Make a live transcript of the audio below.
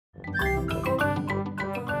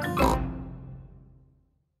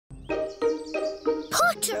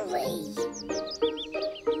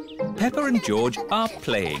Peppa and George are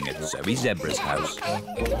playing at Zoe Zebra's house.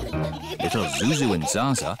 Little Zuzu and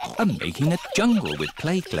Zaza are making a jungle with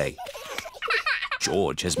play clay.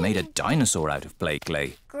 George has made a dinosaur out of play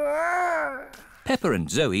clay. Peppa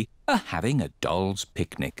and Zoe are having a doll's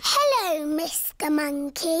picnic. Hello, Mr.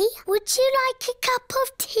 Monkey. Would you like a cup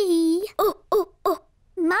of tea?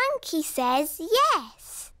 Monkey says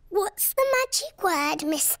yes. What's the magic word,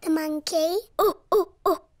 Mr. Monkey?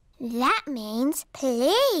 That means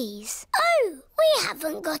please. Oh, we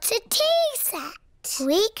haven't got a tea set.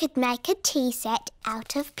 We could make a tea set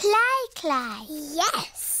out of play clay.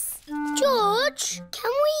 Yes. George,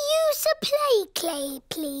 can we use a play clay,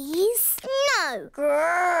 please? No.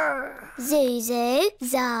 Zuzu,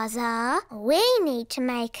 Zaza, we need to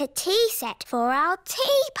make a tea set for our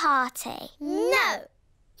tea party. No.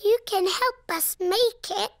 You can help us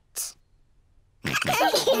make it. I'll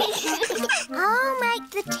make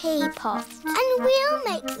the teapot and we'll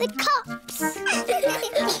make the cups.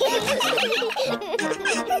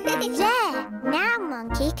 There, now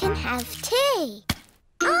Monkey can have tea.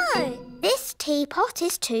 Oh, this teapot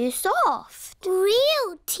is too soft.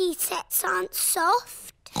 Real tea sets aren't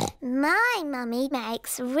soft. My mummy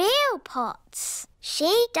makes real pots.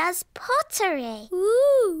 She does pottery.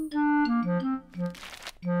 Ooh.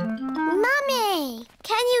 Mummy,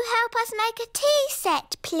 can you help us make a tea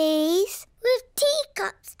set, please? With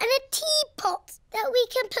teacups and a teapot that we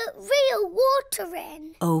can put real water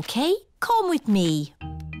in. OK, come with me.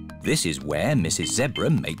 This is where Mrs.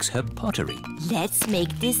 Zebra makes her pottery. Let's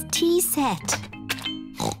make this tea set.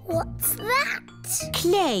 What's that?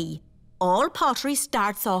 Clay. All pottery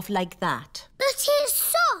starts off like that. But it's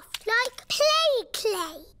soft, like play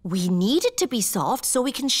clay. We need it to be soft so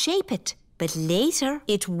we can shape it. But later,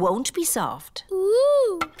 it won't be soft.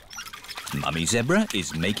 Ooh. Mummy Zebra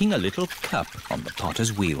is making a little cup on the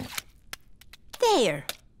potter's wheel. There,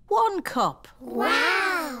 1 cup.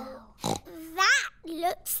 Wow. That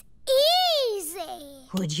looks easy.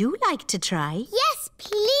 Would you like to try? Yes,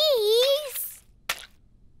 please.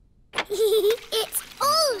 It's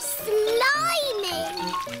all slimy.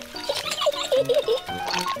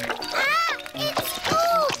 It's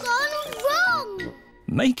all gone wrong.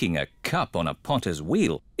 Making a cup on a potter's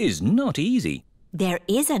wheel is not easy. There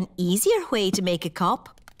is an easier way to make a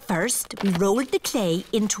cup. First, we roll the clay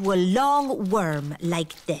into a long worm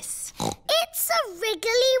like this. It's a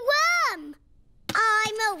wriggly worm.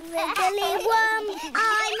 I'm a wriggly worm.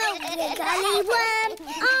 I'm a wriggly worm.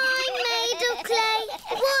 I'm made of clay.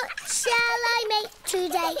 What shall I make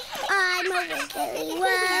today? I'm a wriggly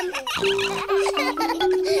worm.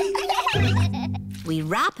 We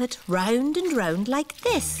wrap it round and round like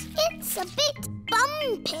this. It's a bit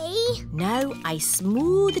bumpy. Now I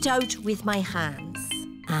smooth it out with my hands.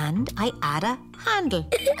 And I add a handle.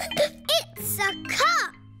 It's a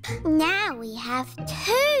cup. Now we have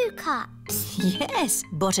 2 cups. Yes,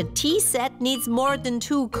 but a tea set needs more than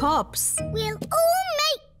 2 cups. We'll all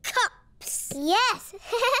make cups. Yes.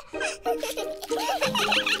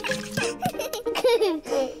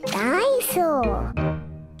 Dinosaur.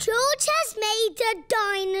 George has made a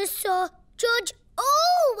dinosaur. George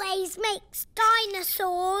always makes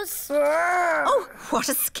dinosaurs. Oh, what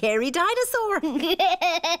a scary dinosaur.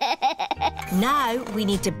 Now we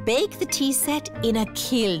need to bake the tea set in a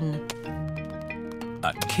kiln.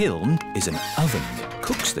 A kiln is an oven that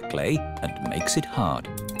cooks the clay and makes it hard.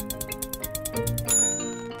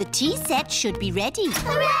 The tea set should be ready.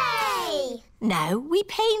 Hooray! Now we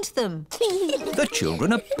paint them. The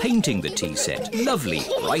children are painting the tea set. Lovely,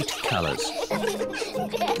 bright colours.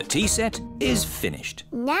 The tea set is finished.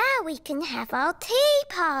 Now we can have our tea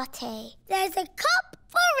party. There's a cup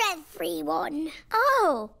for everyone.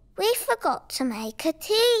 Oh, we forgot to make a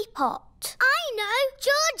teapot. I know.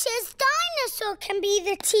 George's dinosaur can be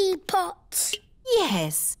the teapot.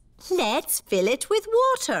 Yes. Let's fill it with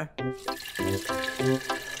water.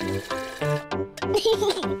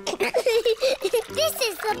 This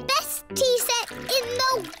is the best tea set in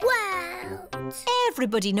the world.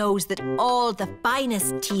 Everybody knows that all the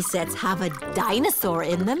finest tea sets have a dinosaur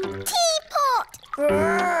in them. Teapot!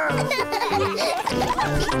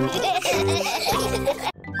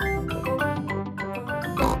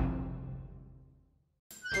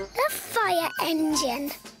 A fire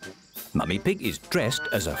engine. Mummy Pig is dressed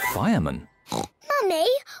as a fireman. Mummy,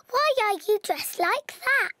 why are you dressed like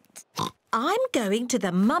that? I'm going to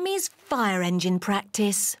the Mummy's fire engine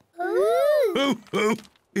practice. Ooh.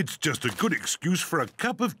 It's just a good excuse for a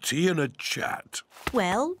cup of tea and a chat.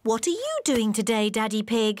 Well, what are you doing today, Daddy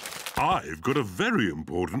Pig? I've got a very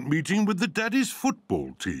important meeting with the Daddy's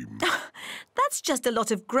football team. That's just a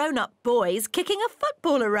lot of grown-up boys kicking a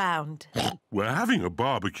football around. We're having a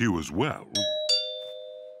barbecue as well.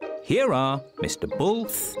 Here are Mr. Bull,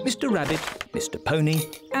 Mr. Rabbit, Mr. Pony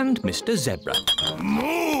and Mr. Zebra.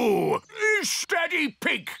 Moo! Is Daddy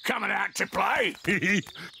Pig coming out to play?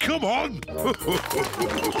 Come on!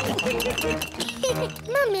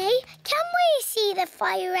 Mummy, can we see the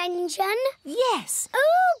fire engine? Yes.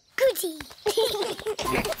 Oh, goody.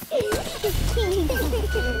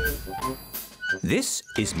 This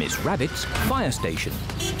is Miss Rabbit's fire station.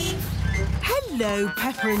 Hello,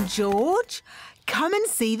 Peppa and George. Come and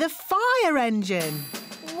see the fire engine.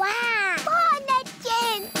 Wow! Fire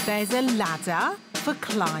engine! There's a ladder for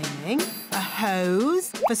climbing, a hose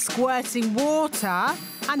for squirting water,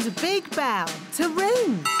 and a big bell to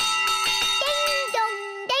ring. Ding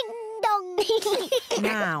dong, ding dong.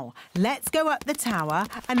 Now, let's go up the tower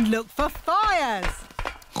and look for fires.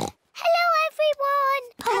 Hello, everyone.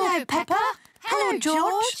 Hello, Peppa. Hello,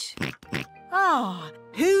 George.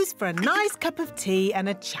 Who's for a nice cup of tea and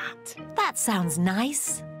a chat? That sounds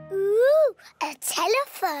nice. Ooh, a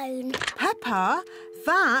telephone. Peppa,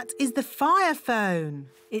 that is the fire phone.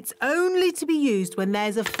 It's only to be used when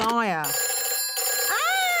there's a fire.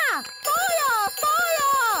 Ah! Fire!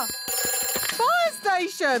 Fire! Fire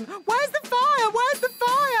station! Where's the fire? Where's the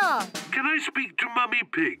fire? Can I speak to Mummy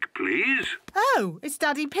Pig, please? Oh, it's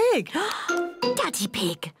Daddy Pig. Daddy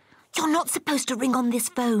Pig, you're not supposed to ring on this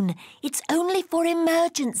phone. It's only for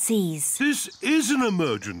emergencies. This is an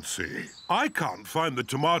emergency. I can't find the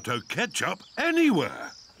tomato ketchup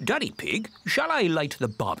anywhere. Daddy Pig, shall I light the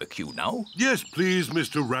barbecue now? Yes, please,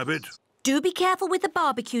 Mr. Rabbit. Do be careful with the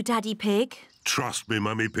barbecue, Daddy Pig. Trust me,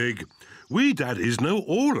 Mummy Pig. We daddies know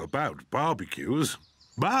all about barbecues.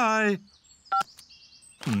 Bye.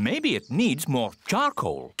 Maybe it needs more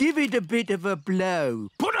charcoal. Give it a bit of a blow.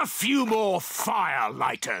 Put a few more fire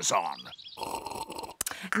lighters on.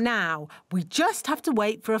 Now, we just have to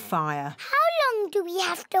wait for a fire. How long do we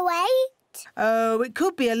have to wait? Oh, it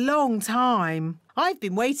could be a long time. I've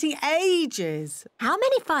been waiting ages. How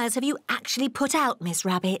many fires have you actually put out, Miss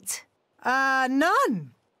Rabbit?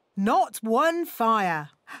 None. Not one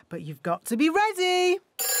fire. But you've got to be ready.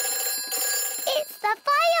 It's the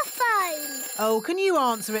fire phone. Oh, can you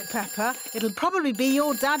answer it, Peppa? It'll probably be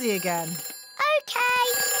your daddy again. OK.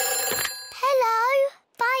 Hello,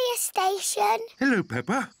 fire station. Hello,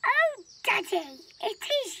 Peppa. Oh, Daddy, it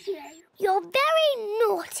is you. You're very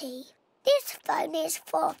naughty. This phone is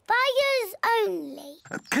for fires only.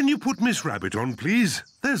 Can you put Miss Rabbit on, please?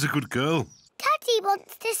 There's a good girl. Daddy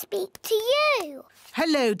wants to speak to you.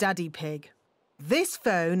 Hello, Daddy Pig. This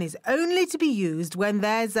phone is only to be used when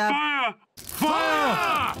there's a... Fire!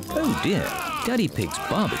 Fire! Oh dear, Daddy Pig's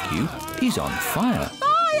barbecue is on fire.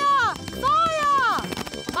 Fire! Fire!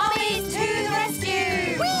 Mummies to the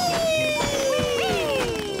rescue! Whee!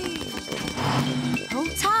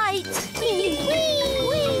 Hold tight.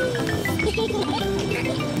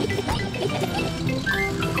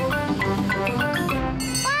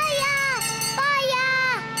 Fire!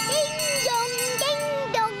 Fire! Ding dong, ding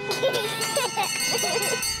dong.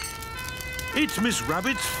 It's Miss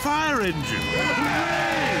Rabbit's fire engine.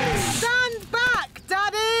 Stand back,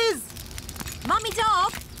 daddies! Mummy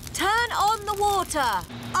Dog, turn on the water.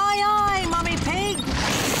 Aye, aye, Mummy Pig.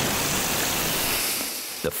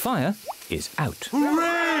 The fire is out.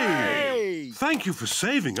 Hooray! Thank you for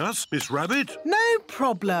saving us, Miss Rabbit. No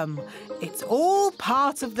problem. It's all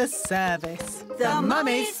part of the service. The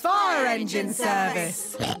Mummy's Fire Engine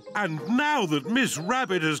Service. And now that Miss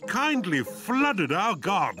Rabbit has kindly flooded our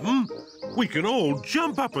garden, we can all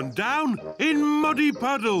jump up and down in muddy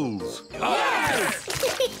puddles. Yes!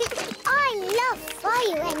 I love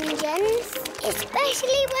fire engines,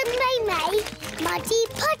 especially when they make muddy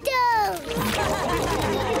puddles.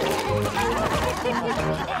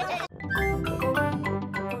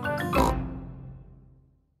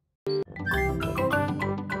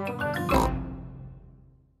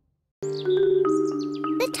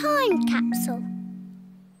 The time capsule.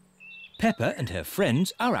 Peppa and her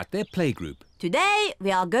friends are at their playgroup. Today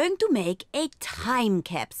we are going to make a time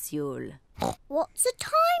capsule. What's a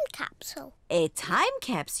time capsule? A time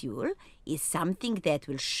capsule is something that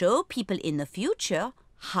will show people in the future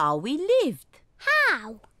how we lived.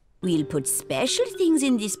 How? We'll put special things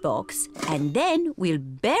in this box and then we'll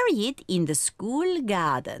bury it in the school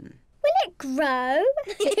garden. Will it grow?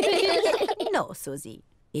 No, Suzy.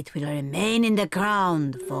 It will remain in the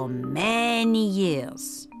ground for many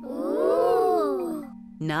years. Ooh.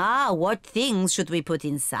 Now, what things should we put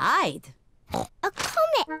inside? A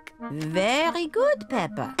comic. Very good,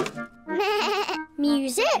 Peppa.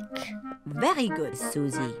 Music. Very good,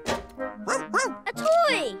 Suzy. A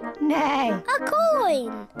toy. Nay. A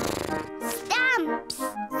coin. Stamps.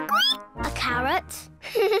 Squeak. A carrot.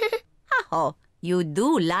 Oh, you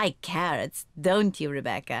do like carrots, don't you,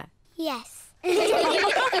 Rebecca? Yes.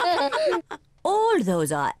 All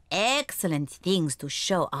those are excellent things to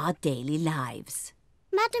show our daily lives.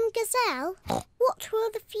 Madam Gazelle, what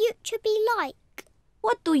will the future be like?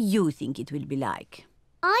 What do you think it will be like?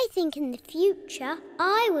 I think in the future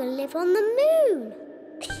I will live on the moon.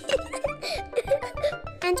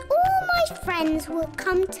 And all my friends will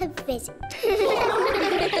come to visit.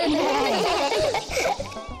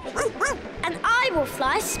 And I will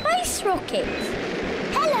fly a space rocket.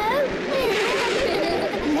 Hello.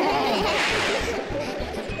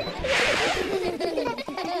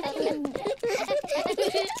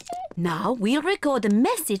 Now we'll record a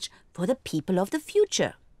message for the people of the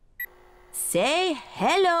future. Say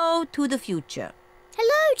hello to the future.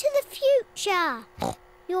 Hello to the future.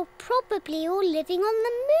 You're probably all living on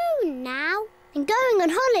the moon now and going on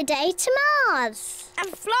holiday to Mars. And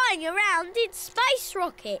flying around in space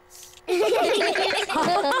rockets.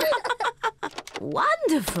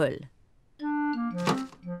 Wonderful!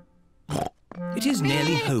 It is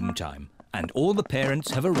nearly home time and all the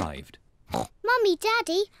parents have arrived. Mummy,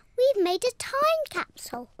 Daddy, we've made a time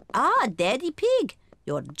capsule. Ah, Daddy Pig,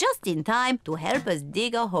 you're just in time to help us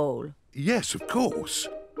dig a hole. Yes, of course.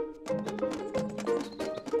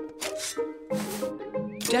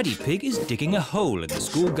 Daddy Pig is digging a hole in the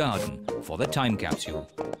school garden for the time capsule.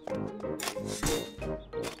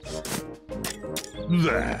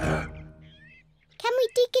 There. Can we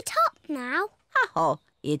dig it up now? Oh,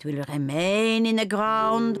 it will remain in the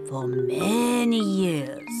ground for many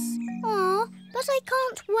years. Aw, but I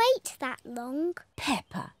can't wait that long.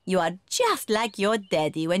 Peppa, you are just like your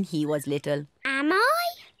daddy when he was little. Am I?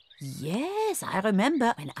 Yes, I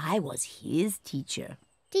remember when I was his teacher.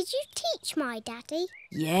 Did you teach my daddy?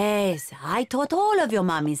 Yes, I taught all of your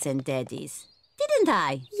mummies and daddies. Didn't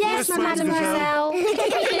I? Yes, Mademoiselle.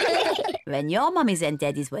 When your mummies and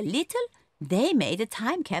daddies were little, they made a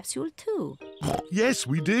time capsule too. Yes,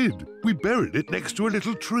 we did. We buried it next to a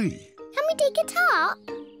little tree. Can we dig it up?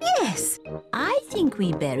 Yes, I think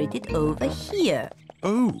we buried it over here.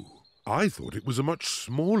 Oh, I thought it was a much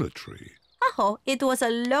smaller tree. Oh, it was a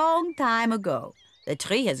long time ago. The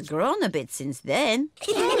tree has grown a bit since then.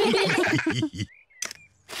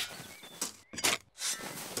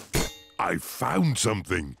 I found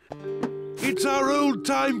something. It's our old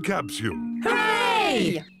time capsule.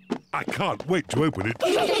 Hooray! I can't wait to open it.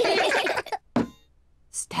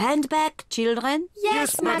 Stand back, children.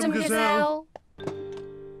 Yes, Madam Gazelle.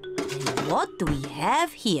 What do we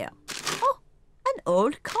have here? Oh, an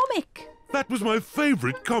old comic. That was my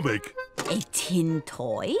favourite comic. A tin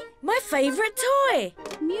toy. My favourite toy.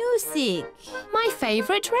 Music. My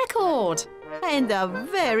favourite record. And a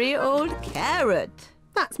very old carrot.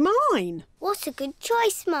 That's mine. What a good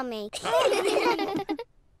choice, Mummy.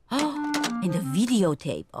 And a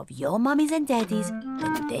videotape of your mummies and daddies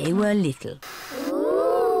when they were little.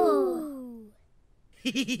 Ooh.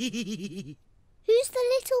 Who's the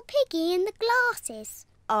little piggy in the glasses?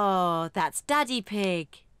 Oh, that's Daddy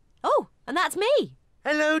Pig. Oh, and that's me.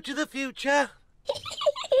 Hello to the future.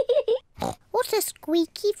 What a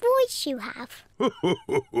squeaky voice you have.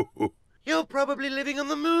 You're probably living on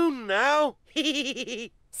the moon now.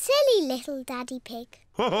 Silly little Daddy Pig.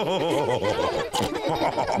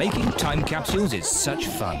 Making time capsules is such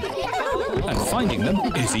fun. And finding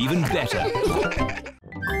them is even better.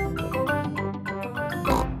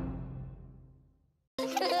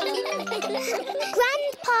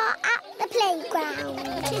 Grandpa at the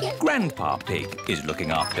playground. Grandpa Pig is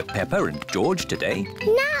looking after Peppa and George today.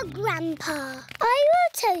 Now, Grandpa, I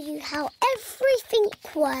will tell you how everything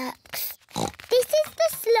works. This is the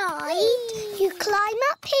slide. You climb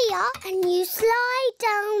up here and you slide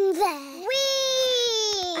down there.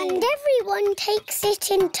 Whee! And everyone takes it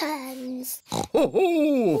in turns.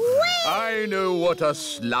 Ho-ho! I know what a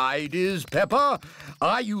slide is, Peppa.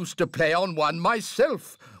 I used to play on one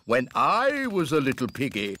myself when I was a little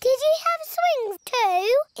piggy. Did you have swings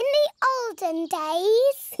too in the olden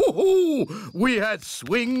days? Ho-ho! We had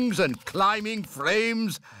swings and climbing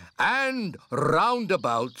frames and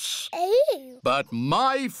roundabouts. Oh. But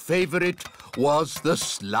my favourite was the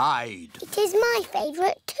slide. It is my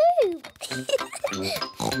favourite too.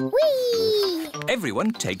 Whee!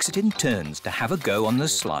 Everyone takes it in turns to have a go on the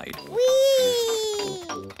slide. Whee!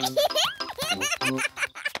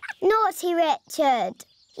 Naughty Richard.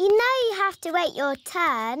 You know you have to wait your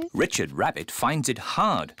turn. Richard Rabbit finds it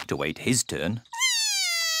hard to wait his turn.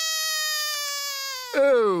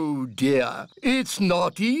 Oh, dear. It's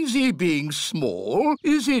not easy being small,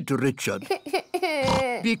 is it, Richard?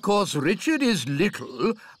 Because Richard is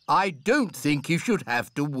little, I don't think he should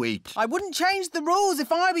have to wait. I wouldn't change the rules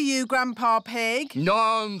if I were you, Grandpa Pig.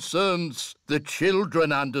 Nonsense. The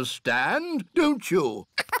children understand, don't you?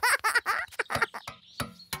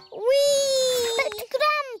 Whee! But,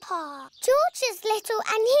 Grandpa, George is little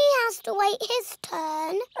and he has to wait his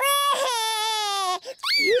turn.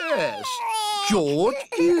 Yes, George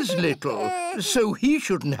is little, so he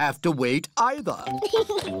shouldn't have to wait either.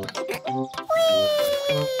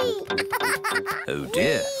 Oh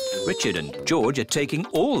dear, Richard and George are taking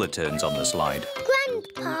all the turns on the slide.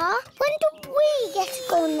 Grandpa, when do we get to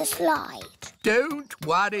go on the slide? Don't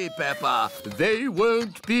worry, Peppa. They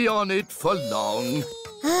won't be on it for long.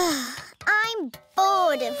 I'm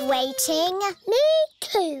bored of waiting. Me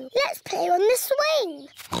too. Let's play on the swing.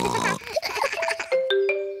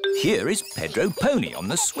 Here is Pedro Pony on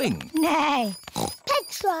the swing. No.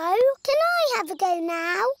 Pedro, can I have a go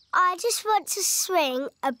now? I just want to swing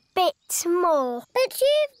a bit more. But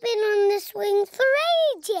you've been on the swing for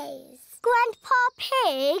ages. Grandpa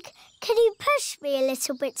Pig, can you push me a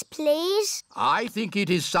little bit, please? I think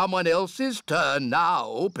it is someone else's turn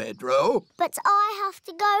now, Pedro. But I have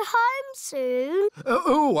to go home soon.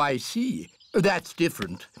 Oh, I see. That's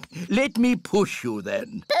different. Let me push you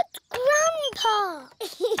then. But, Grandpa...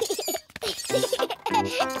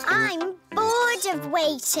 I'm bored of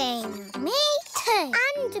waiting. Me too.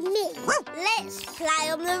 And me. Let's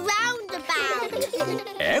play on the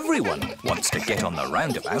roundabout. Everyone wants to get on the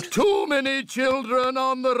roundabout. Too many children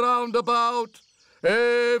on the roundabout.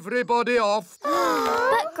 Everybody off.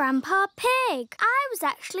 But, Grandpa Pig, I was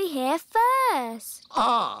actually here first.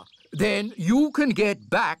 Ah, then you can get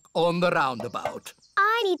back on the roundabout.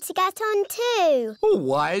 I need to get on too.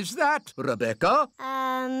 Why is that, Rebecca?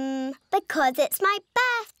 Because it's my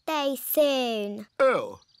birthday soon.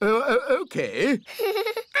 Oh, okay. And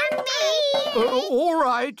me. All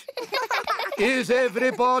right. Is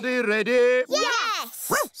everybody ready?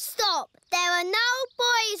 Yes. Stop. There are no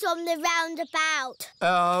boys on the roundabout.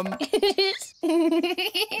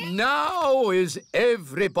 Now is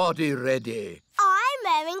everybody ready? I'm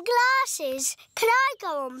wearing glasses. Can I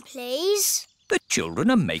go on, please? The children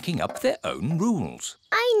are making up their own rules.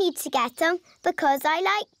 I need to get them because I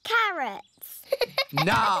like carrots.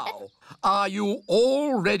 Now, are you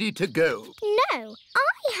all ready to go? No,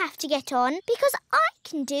 I have to get on because I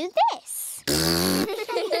can do this.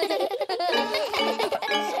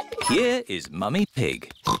 Here is Mummy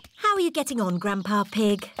Pig. How are you getting on, Grandpa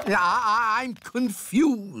Pig? I'm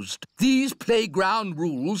confused. These playground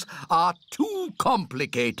rules are too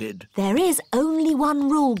complicated. There is only one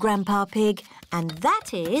rule, Grandpa Pig, and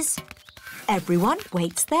that is everyone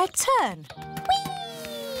waits their turn.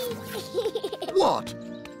 What?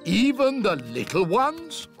 Even the little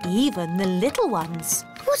ones? Even the little ones.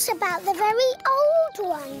 What about the very old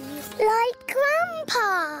ones, like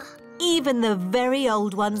Grandpa? Even the very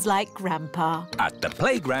old ones like Grandpa. At the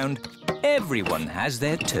playground, everyone has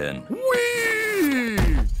their turn. Whee!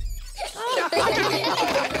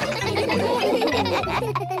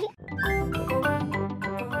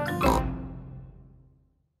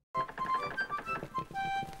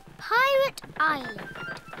 Pirate Island.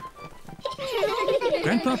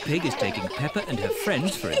 Grandpa Pig is taking Peppa and her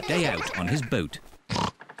friends for a day out on his boat.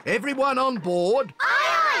 Everyone on board? Aye,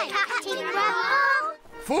 aye, Captain Grandpa.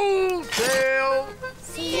 Full sail!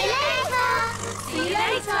 See you later. See you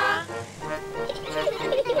later.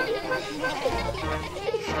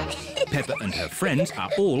 Peppa and her friends are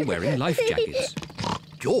all wearing life jackets.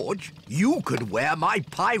 George, you could wear my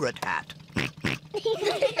pirate hat.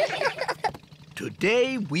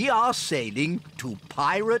 Today we are sailing to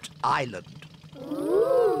Pirate Island.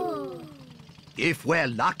 Ooh. If we're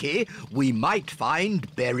lucky, we might find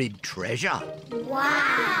buried treasure.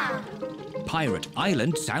 Wow. Pirate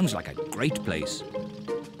Island sounds like a great place.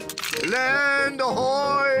 Land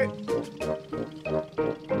ahoy!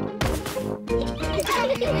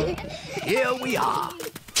 Here we are.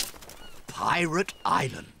 Pirate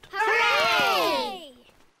Island. Hooray!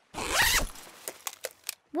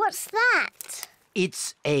 What's that?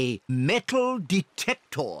 It's a metal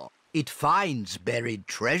detector. It finds buried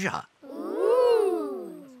treasure.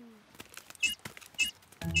 Ooh.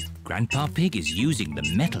 Grandpa Pig is using the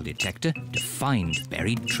metal detector to find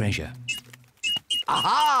buried treasure.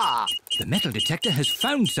 Aha! The metal detector has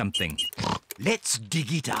found something. Let's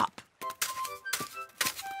dig it up.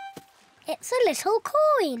 It's a little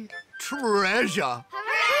coin. Treasure!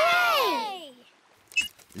 Hooray!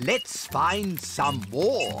 Let's find some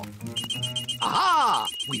more. Aha!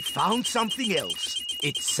 We found something else.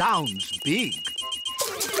 It sounds big.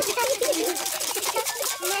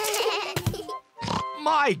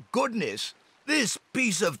 My goodness! This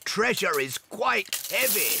piece of treasure is quite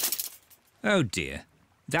heavy. Oh dear,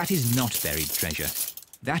 that is not buried treasure.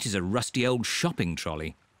 That is a rusty old shopping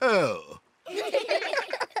trolley. Oh.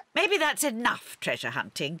 Maybe that's enough treasure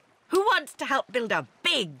hunting. Who wants to help build a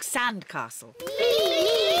big sandcastle?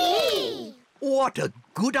 Me! What a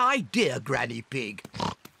good idea, Granny Pig.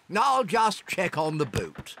 I'll just check on the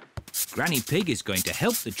boat. Granny Pig is going to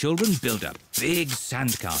help the children build a big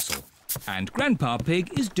sandcastle. And Grandpa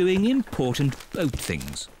Pig is doing important boat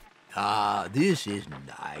things. Ah, this is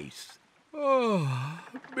nice. Oh,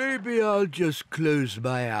 maybe I'll just close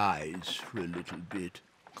my eyes for a little bit.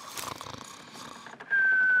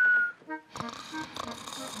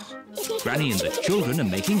 Granny and the children are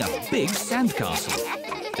making a big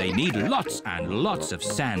sandcastle. They need lots and lots of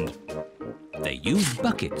sand. They use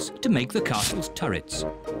buckets to make the castle's turrets.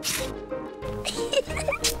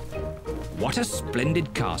 What a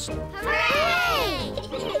splendid castle. Hooray!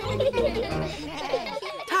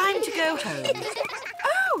 Time to go home.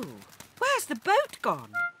 Oh, where's the boat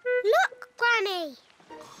gone? Look, Granny.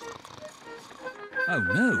 Oh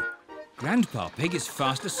no, Grandpa Pig is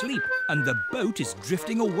fast asleep and the boat is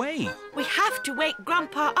drifting away. We have to wake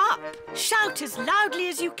Grandpa up. Shout as loudly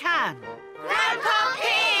as you can. Grandpa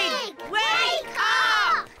Pig! Wake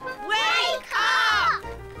up! Wake up!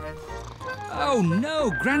 Oh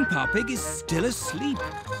no, Grandpa Pig is still asleep.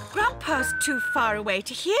 Grandpa's too far away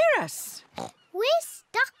to hear us. We're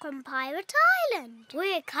stuck on Pirate Island.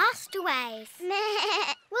 We're castaways.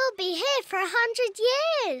 We'll be here for 100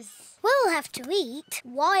 years. We'll have to eat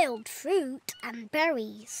wild fruit and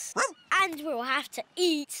berries. And we'll have to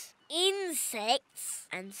eat insects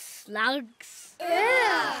and slugs.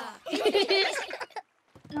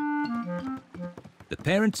 The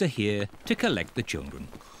parents are here to collect the children.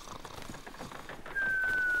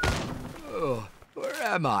 Oh, where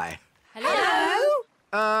am I? Hello?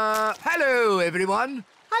 Hello, everyone.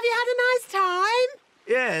 Have you had a nice time?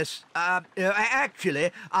 Yes,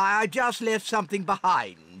 actually, I just left something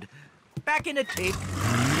behind. Back in a tick.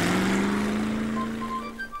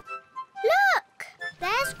 Look!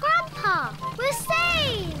 There's Grandpa. We're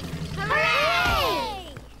saved!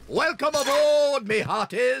 Hooray! Welcome aboard, me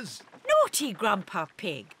hearties. Naughty Grandpa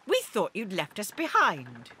Pig. We thought you'd left us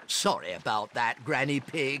behind. Sorry about that, Granny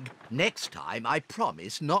Pig. Next time, I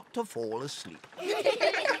promise not to fall asleep.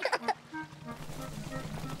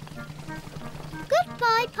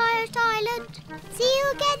 Goodbye, Pirate Island. See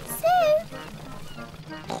you again soon.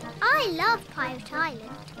 I love Pirate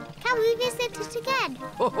Island. Can we visit it again?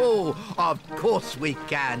 Oh, of course we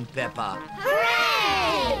can, Peppa.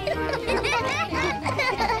 Hooray!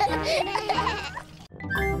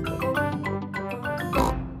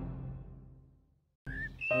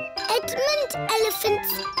 Edmund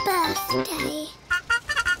Elephant's birthday.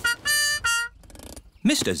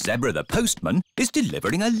 Mr. Zebra the postman is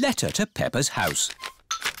delivering a letter to Peppa's house.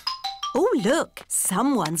 Oh, look,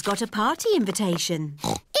 someone's got a party invitation.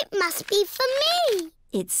 It must be for me.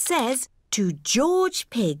 It says, to George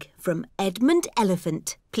Pig from Edmund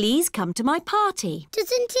Elephant. Please come to my party.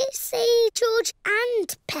 Doesn't it say George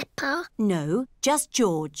and Peppa? No, just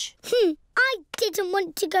George. I didn't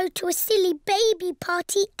want to go to a silly baby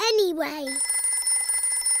party anyway.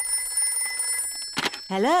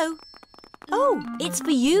 Hello? Oh, it's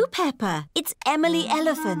for you, Peppa. It's Emily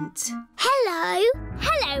Elephant. Hello.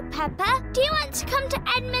 Hello, Peppa. Do you want to come to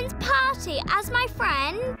Edmund's party as my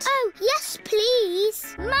friend? Oh, yes,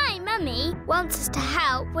 please. My mummy wants us to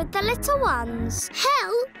help with the little ones.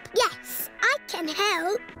 Help? Yes, I can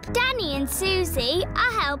help. Danny and Suzy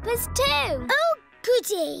are helpers too. Oh,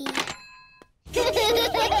 goody.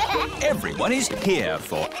 Everyone is here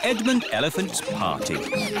for Edmund Elephant's party.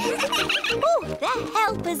 Oh, the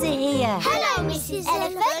helpers are here. Hello, Mrs.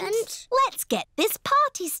 Elephant. Let's get this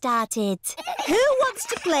party started. Who wants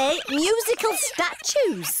to play musical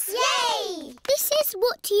statues? Yay! This is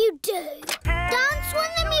what you do. Dance when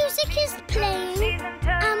the music is playing,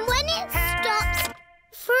 and when it stops,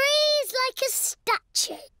 freeze like a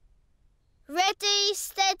statue. Ready,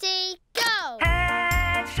 steady, go!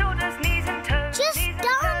 Head, shoulders, knees and toes. Just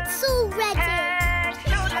dance already. Head,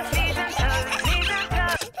 shoulders, knees and toes. Knees and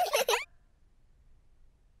toes.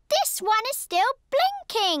 This one is still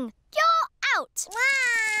blinking. You're out.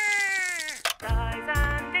 Eyes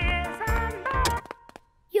and ears and mouth.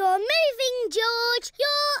 You're moving, George.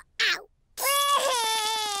 You're out.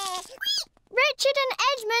 Richard and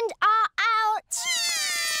Edmund are out.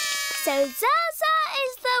 So So Zaza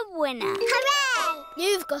is the winner. Hooray!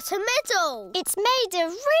 You've got a medal. It's made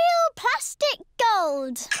of real plastic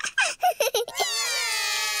gold.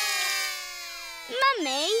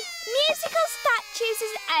 Mummy, musical statues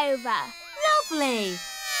is over. Lovely.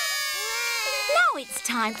 Now it's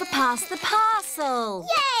time for Pass the Parcel.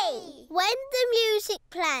 Yay! When the music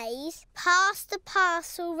plays, pass the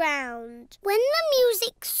parcel round. When the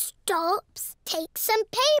music stops, take some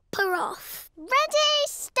paper off. Ready,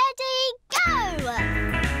 steady, go!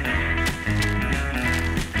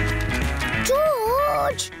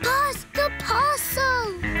 George, pass the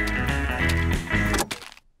parcel.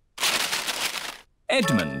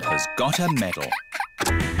 Edmund has got a medal.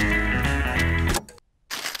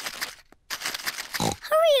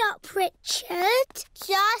 Hurry up, Richard.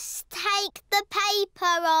 Just take the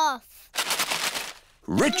paper off.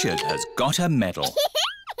 Richard has got a medal.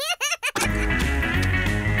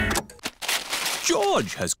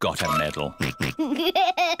 George has got a medal.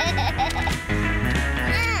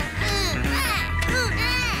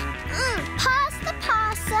 Pass the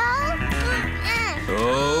parcel.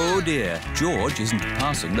 Oh dear, George isn't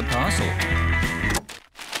passing the parcel.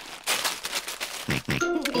 No,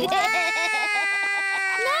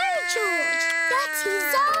 George. That is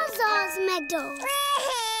Zaza's medal.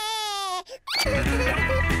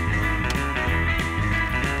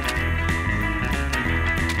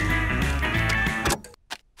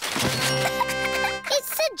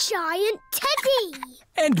 It's a giant teddy.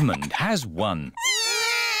 Edmund has won.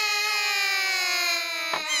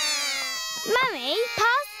 Mummy,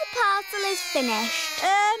 pass the parcel is finished.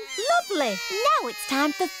 Lovely. Now it's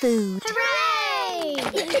time for food. Hooray!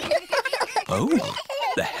 Oh,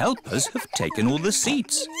 the helpers have taken all the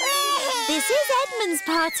seats. This is Edmund's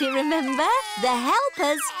party, remember? The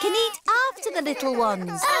helpers can eat after the little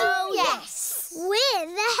ones. Oh, yes. We're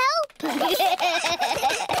the helpers.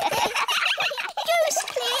 Juice,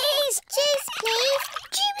 please. Juice, please.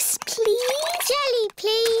 Juice, please. Jelly,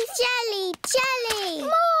 please. Jelly, jelly.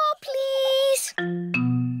 More, please.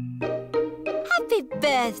 Happy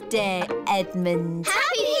birthday, Edmund.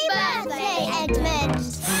 Happy birthday, Edmund.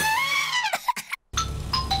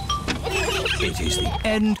 It is the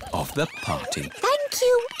end of the party. Thank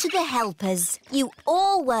you to the helpers. You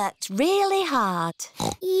all worked really hard.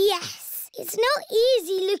 Yes, it's not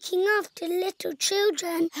easy looking after little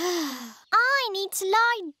children. I need to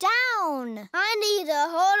lie down. I need a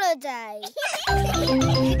holiday.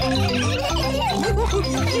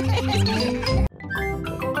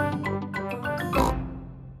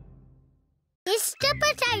 Mr.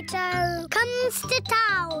 Potato comes to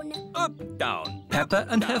town. Up, down. Peppa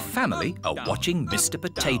and her family are watching Mr.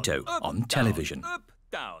 Potato on television.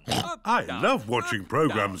 I love watching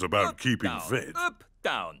programs about keeping fit. Up,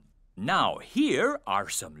 down. Now, here are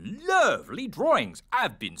some lovely drawings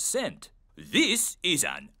I've been sent. This is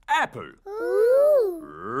an apple. Ooh.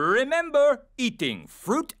 Remember, eating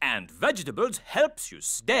fruit and vegetables helps you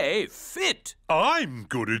stay fit. I'm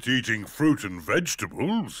good at eating fruit and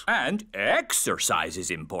vegetables. And exercise is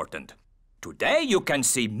important. Today you can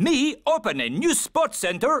see me open a new sports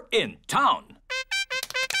centre in town.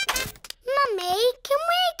 Mummy, can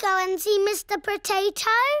we go and see Mr. Potato?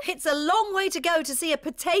 It's a long way to go to see a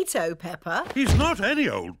potato, Peppa. He's not any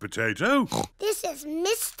old potato. This is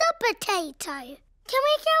Mr. Potato. Can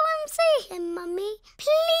we go and see him, Mummy?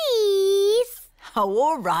 Please? Oh,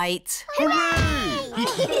 all right.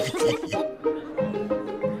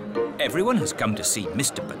 Everyone has come to see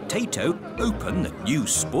Mr. Potato open the new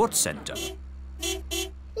sports centre.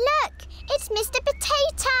 Look, it's Mr.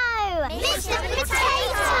 Potato! Mr.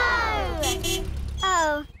 Potato!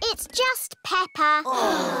 Oh, it's just Peppa.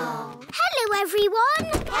 Oh. Hello,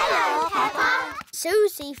 everyone. Hello, Peppa.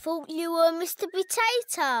 Suzy thought you were Mr.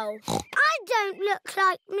 Potato. I don't look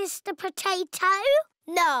like Mr. Potato.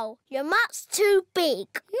 No, you're much too big.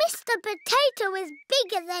 Mr. Potato is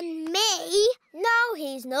bigger than me. No,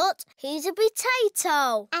 he's not. He's a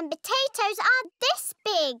potato. And potatoes aren't this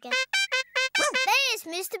big. There's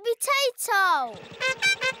Mr. Potato.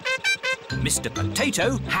 Mr.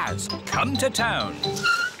 Potato has come to town.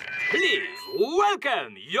 Please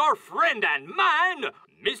welcome your friend and mine,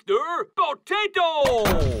 Mr. Potato!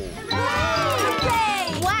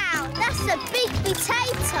 Hooray! Wow, that's a big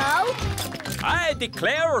potato. I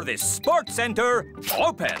declare this sports centre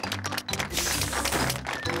open.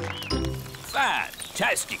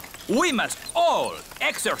 Fantastic! We must all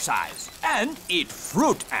exercise and eat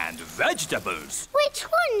fruit and vegetables. Which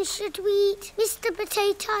one should we eat, Mr.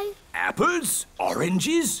 Potato? Apples,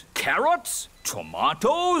 oranges, carrots,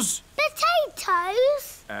 tomatoes.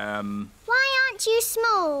 Potatoes? Why aren't you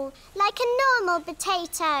small, like a normal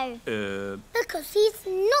potato? Because he's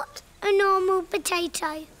not a normal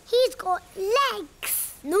potato. He's got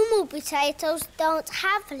legs. Normal potatoes don't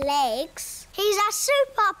have legs. He's a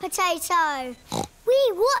super potato.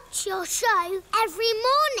 We watch your show every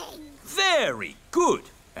morning. Very good.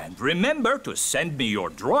 And remember to send me your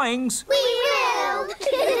drawings. We will.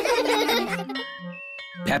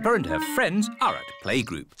 Peppa and her friends are at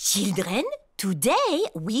playgroup. Children, today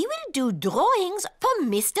we will do drawings for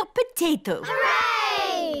Mr. Potato.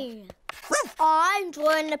 Hooray! I'm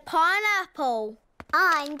drawing a pineapple.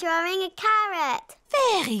 I'm drawing a carrot.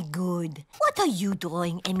 Very good. What are you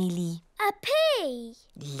drawing, Emily? A pea.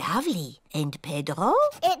 Lovely. And Pedro?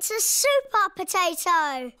 It's a super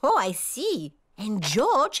potato. Oh, I see. And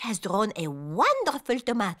George has drawn a wonderful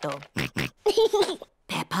tomato.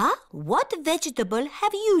 Peppa, what vegetable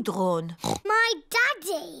have you drawn? My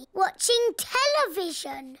daddy watching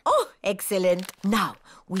television. Oh, excellent. Now,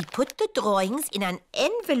 we put the drawings in an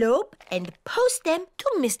envelope and post them to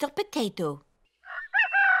Mr. Potato.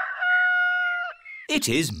 It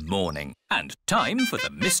is morning and time for the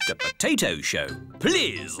Mr. Potato Show.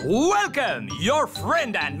 Please welcome your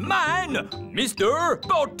friend and mine, Mr.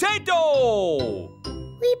 Potato!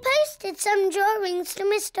 We posted some drawings to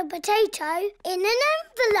Mr. Potato in an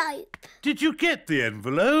envelope. Did you get the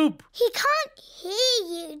envelope? He can't hear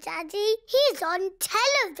you, Daddy. He's on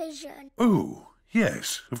television. Oh,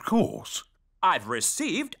 yes, of course. I've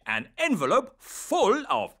received an envelope full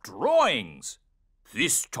of drawings.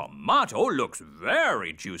 This tomato looks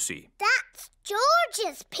very juicy. That's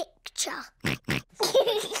George's picture.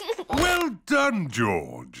 Well done,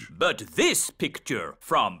 George. But this picture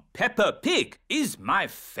from Peppa Pig is my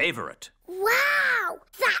favourite. Wow,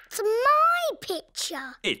 that's my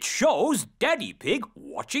picture. It shows Daddy Pig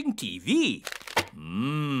watching TV.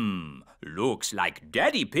 Looks like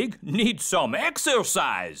Daddy Pig needs some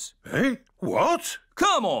exercise. Eh? What?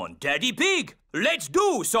 Come on, Daddy Pig. Let's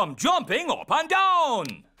do some jumping up and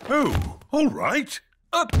down. Oh, all right.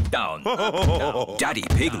 Up, down, up, down. Daddy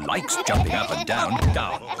Pig likes jumping up and down,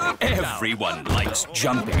 down. Everyone likes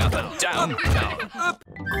jumping up and down, down, up.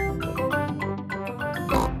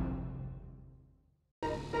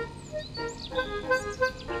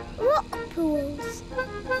 Rock pools.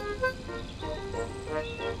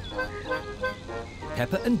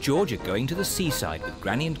 Peppa and George are going to the seaside with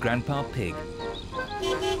Granny and Grandpa Pig.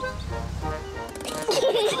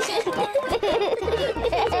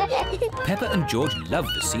 Peppa and George love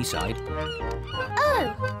the seaside.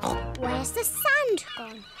 Oh, where's the sand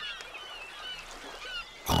gone?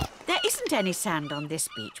 There isn't any sand on this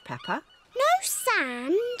beach, Peppa. No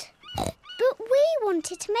sand? But we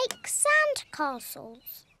wanted to make sand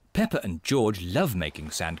castles. Peppa and George love making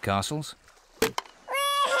sandcastles.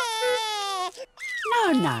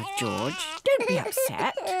 No, George. Don't be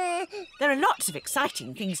upset. There are lots of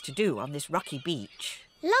exciting things to do on this rocky beach.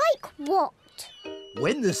 Like what?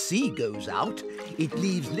 When the sea goes out, it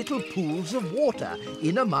leaves little pools of water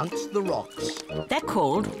in amongst the rocks. They're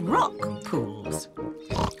called rock pools.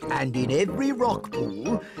 And in every rock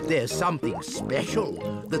pool, there's something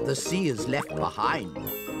special that the sea has left behind.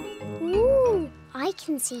 Ooh, I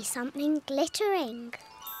can see something glittering.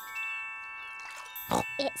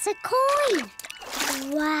 It's a coin.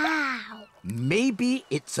 Wow. Maybe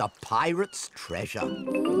it's a pirate's treasure.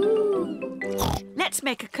 Ooh. Let's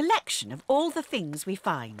make a collection of all the things we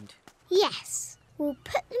find. Yes, we'll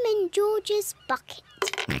put them in George's bucket.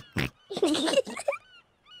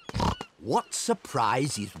 What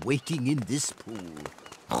surprise is waiting in this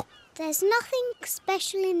pool? There's nothing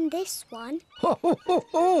special in this one. Ho, ho, ho,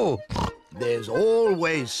 ho! There's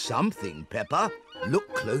always something, Peppa.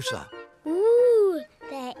 Look closer. Ooh,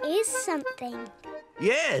 there is something.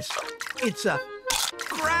 Yes, it's a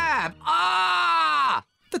crab. Ah!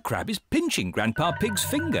 The crab is pinching Grandpa Pig's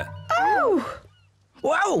finger. Oh!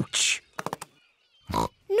 Ouch!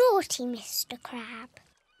 Naughty Mr. Crab.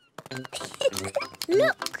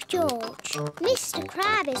 Look, George. Mr.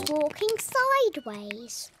 Crab is walking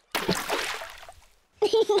sideways.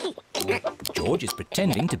 George is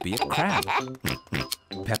pretending to be a crab.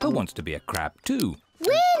 Peppa wants to be a crab too.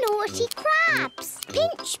 We're naughty crabs.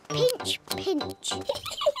 Pinch, pinch, pinch.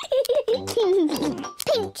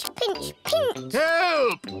 Pinch, pinch, pinch.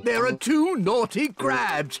 Help! There are two naughty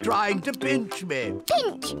crabs trying to pinch me.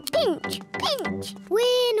 Pinch, pinch, pinch.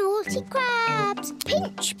 We're naughty crabs.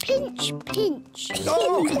 Pinch, pinch, pinch.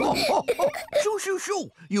 Oh! Shoo, shoo,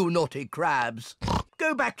 shoo, you naughty crabs.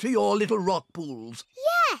 Go back to your little rock pools.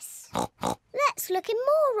 Yes. Let's look in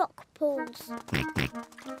more rock pools.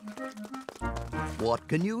 What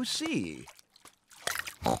can you see?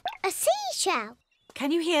 A seashell.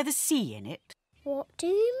 Can you hear the sea in it? What do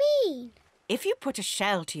you mean? If you put a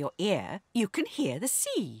shell to your ear, you can hear the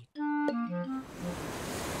sea.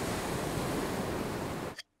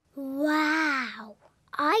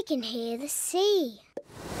 I can hear the sea.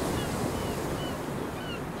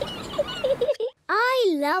 I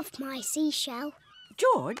love my seashell.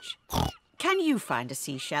 George, can you find a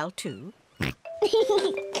seashell too?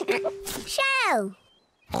 Shell!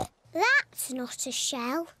 That's not a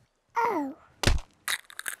shell. Oh.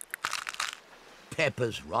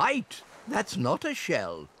 Peppa's right. That's not a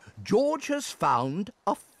shell. George has found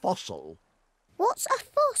a fossil. What's a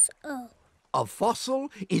fossil? A fossil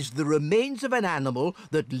is the remains of an animal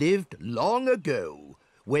that lived long ago,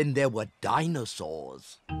 when there were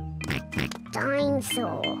dinosaurs.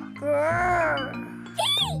 Dinosaur.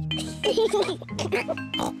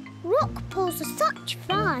 Rock pools are such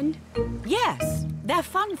fun. Yes, they're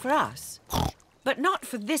fun for us, but not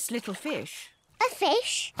for this little fish. A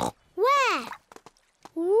fish? Where?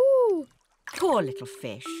 Ooh. Poor little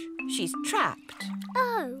fish. She's trapped.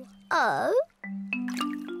 Oh. Oh?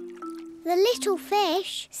 The little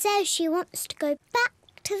fish says she wants to go back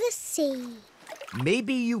to the sea.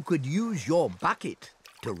 Maybe you could use your bucket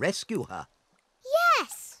to rescue her.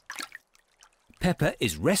 Yes. Peppa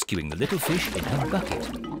is rescuing the little fish in her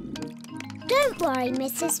bucket. Don't worry,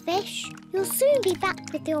 Mrs. Fish. You'll soon be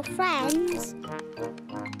back with your friends.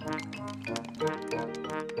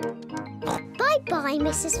 Bye-bye,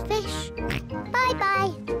 Mrs. Fish.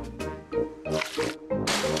 Bye-bye.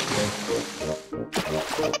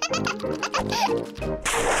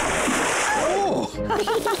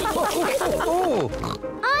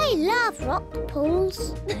 I love rock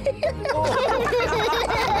pools.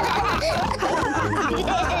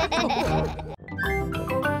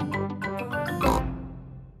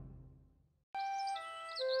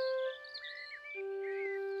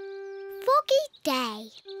 Foggy day.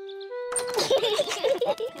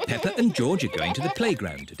 Peppa and George are going to the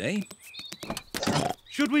playground today.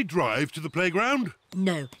 Should we drive to the playground?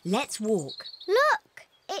 No, let's walk. Look,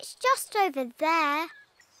 it's just over there.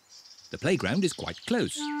 The playground is quite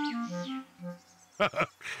close.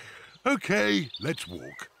 OK, let's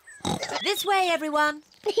walk. This way, everyone.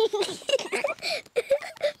 We're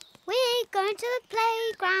going to the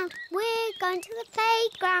playground. We're going to the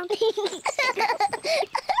playground.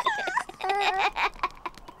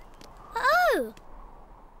 Oh!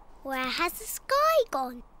 Where has the sky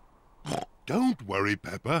gone? Don't worry,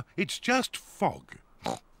 Peppa. It's just fog.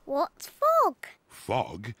 What's fog?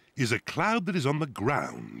 Fog is a cloud that is on the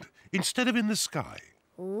ground instead of in the sky.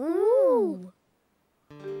 Ooh.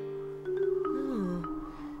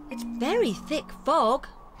 It's very thick fog.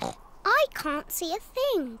 I can't see a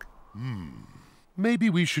thing. Maybe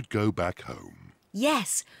we should go back home.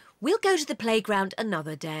 Yes, we'll go to the playground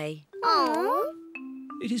another day. Aww.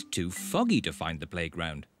 It is too foggy to find the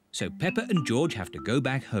playground, so Peppa and George have to go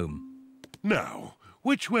back home. Now,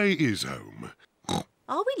 which way is home?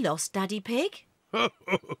 Are we lost, Daddy Pig?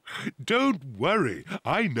 Don't worry.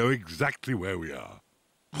 I know exactly where we are.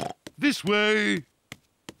 This way.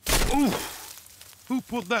 Oof! Who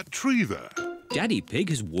put that tree there? Daddy Pig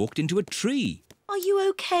has walked into a tree. Are you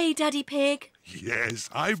okay, Daddy Pig? Yes,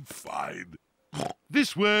 I'm fine.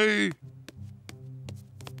 This way.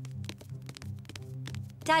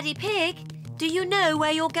 Daddy Pig, do you know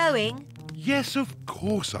where you're going? Yes, of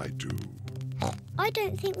course I do. I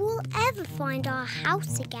don't think we'll ever find our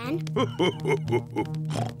house again.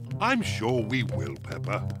 I'm sure we will,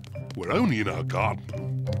 Peppa. We're only in our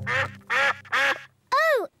garden.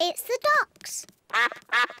 Oh, it's the ducks.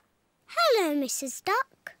 Hello, Mrs.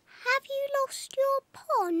 Duck. Have you lost your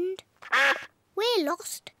pond? We're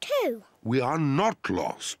lost too. We are not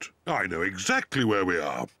lost. I know exactly where we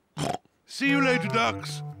are. See you later,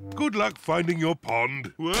 ducks. Good luck finding your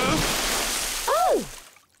pond. Oh!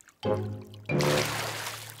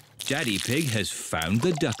 Daddy Pig has found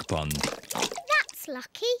the duck pond. That's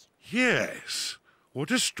lucky. Yes.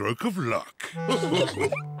 What a stroke of luck.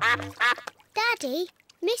 Daddy,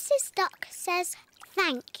 Mrs. Duck says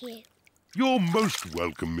thank you. You're most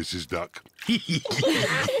welcome, Mrs. Duck.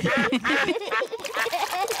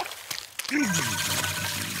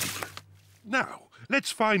 Now,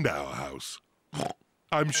 let's find our house.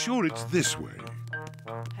 I'm sure it's this way.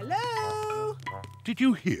 Hello? Did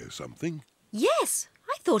you hear something? Yes,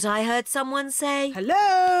 I thought I heard someone say...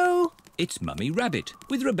 Hello? It's Mummy Rabbit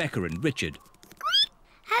with Rebecca and Richard.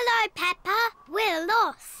 Hello, Peppa. We're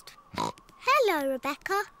lost. Hello,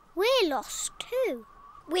 Rebecca. We're lost too.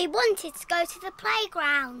 We wanted to go to the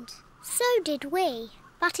playground. So did we,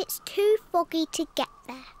 but it's too foggy to get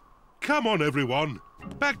there. Come on, everyone.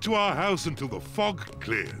 Back to our house until the fog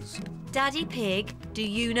clears. Daddy Pig, do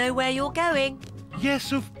you know where you're going?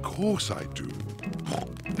 Yes, of course I do.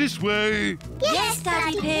 This way. Yes,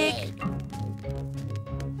 Daddy Pig.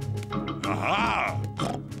 Aha!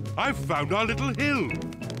 I've found our little hill.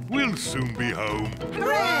 We'll soon be home.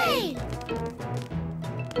 Hooray!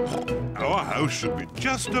 Our house should be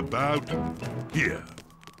just about here.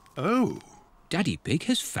 Oh. Daddy Pig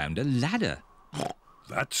has found a ladder.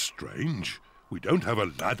 That's strange. We don't have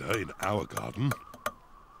a ladder in our garden.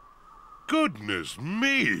 Goodness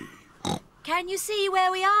me! Can you see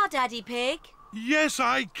where we are, Daddy Pig? Yes,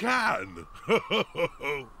 I can.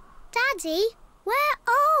 Daddy, where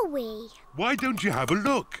are we? Why don't you have a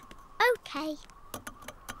look? OK.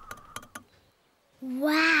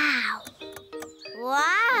 Wow.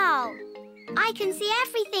 Wow! I can see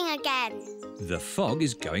everything again. The fog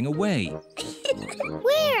is going away.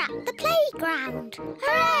 We're at the playground.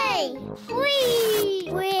 Hooray!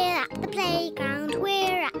 Whee! We're at the playground.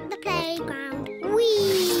 We're at the playground.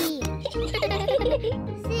 Whee!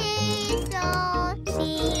 Seesaw,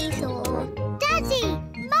 seesaw. Daddy!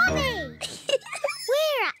 Mummy!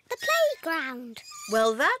 We're at the playground.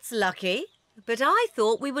 Well, that's lucky. But I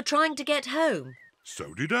thought we were trying to get home.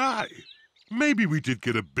 So did I. Maybe we did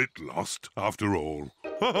get a bit lost after all.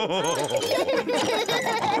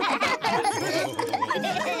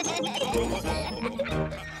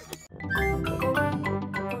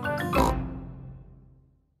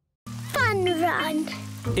 Fun run.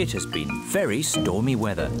 It has been very stormy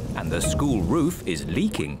weather and the school roof is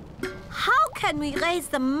leaking. How can we raise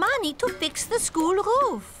the money to fix the school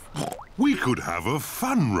roof? We could have a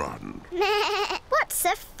fun run. What's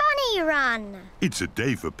a funny run? It's a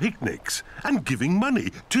day for picnics and giving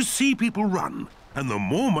money to see people run. And the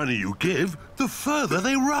more money you give, the further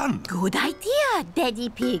they run. Good idea, Daddy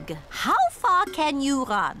Pig. How far can you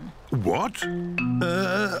run? What?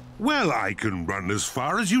 Well, I can run as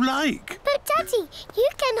far as you like. But, Daddy, you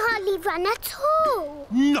can hardly run at all.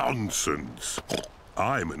 Nonsense.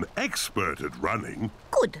 I'm an expert at running.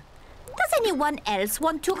 Good. Does anyone else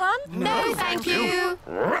want to run? No, thank you.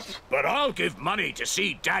 But I'll give money to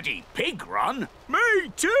see Daddy Pig run.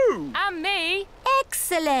 Me too. And me.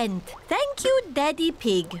 Excellent. Thank you, Daddy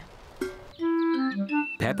Pig.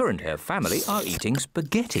 Peppa and her family are eating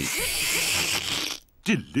spaghetti.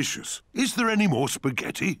 Delicious. Is there any more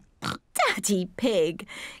spaghetti? Daddy Pig,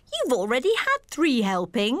 you've already had 3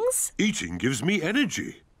 helpings. Eating gives me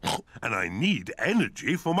energy. And I need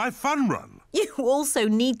energy for my fun run. You also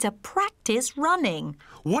need to practice running.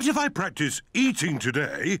 What if I practice eating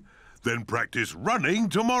today, then practice running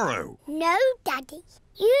tomorrow? No, Daddy.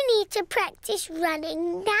 You need to practice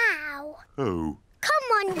running now. Oh.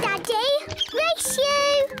 Come on, Daddy. Race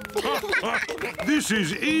you. This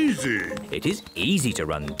is easy. It is easy to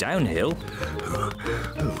run downhill.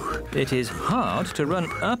 It is hard to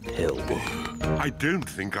run uphill. I don't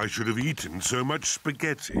think I should have eaten so much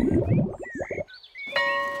spaghetti.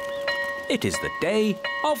 It is the day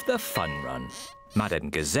of the fun run. Madame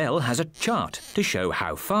Gazelle has a chart to show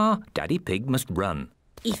how far Daddy Pig must run.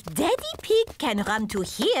 If Daddy Pig can run to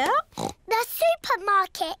here, The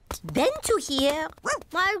supermarket. then to here,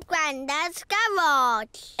 My granddad's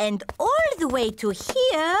garage. and all the way to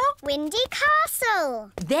here, Windy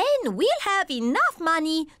Castle. then we'll have enough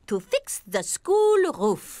money to fix the school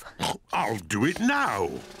roof. I'll do it now.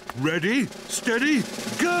 Ready, steady,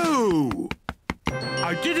 go!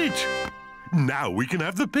 I did it! Now we can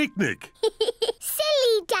have the picnic.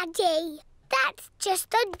 Silly, Daddy. That's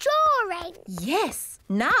just a drawing. Yes,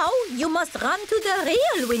 now you must run to the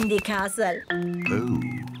real Windy Castle. Oh.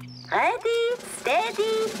 Ready,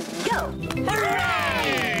 steady, go!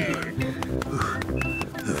 Hooray!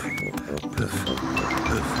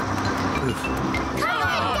 Come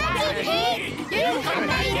on, Daddy Pig! You can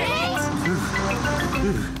make it!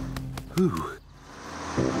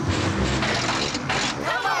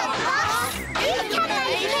 Come on, boss! You can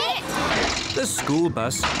make it! The school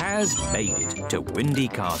bus has made it to Windy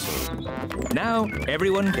Castle. Now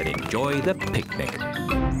everyone can enjoy the picnic.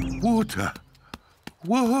 Water.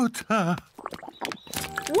 Water.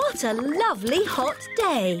 What a lovely hot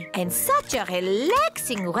day, and such a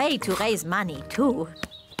relaxing way to raise money too.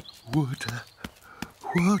 Water.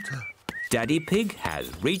 Water. Daddy Pig has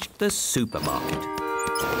reached the supermarket.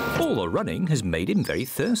 All the running has made him very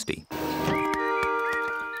thirsty.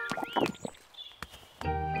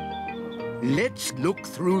 Let's look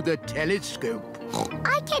through the telescope.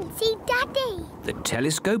 I can see Daddy. The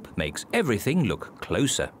telescope makes everything look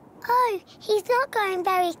closer. Oh, he's not going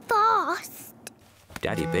very fast.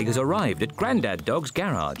 Daddy Pig has arrived at Grandad Dog's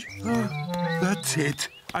garage. That's it.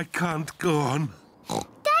 I can't go on.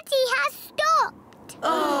 Daddy has stopped.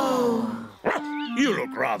 You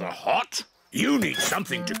look rather hot. You need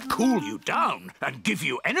something to cool you down and give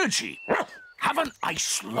you energy. Have an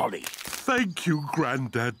ice lolly. Thank you,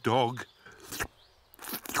 Grandad Dog.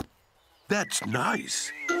 That's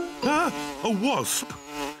nice. Ah, a wasp.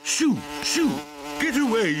 Shoo, shoo! Get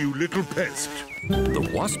away, you little pest!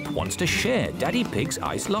 The wasp wants to share Daddy Pig's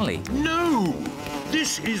ice lolly. No!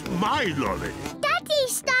 This is my lolly. Daddy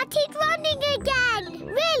started running again,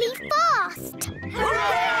 really fast.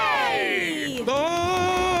 Hooray!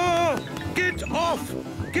 Ah! Get off!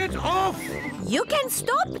 Get off! You can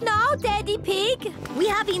stop now, Daddy Pig. We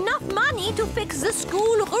have enough money to fix the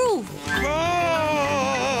school roof.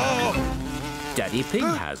 Ah! Daddy Pig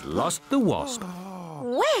has lost the wasp.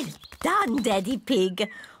 Well done, Daddy Pig.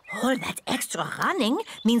 All that extra running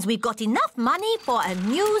means we've got enough money for a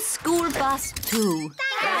new school bus too.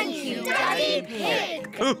 Thank you, Daddy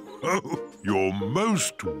Pig. You're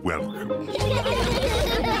most welcome.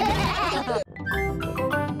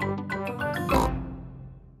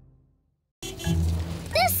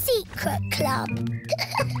 The Secret Club.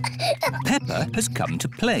 Peppa has come to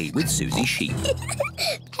play with Suzy Sheep.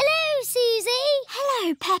 Hello, Suzy.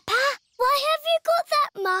 Hello, Peppa. Why have you got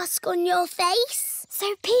that mask on your face?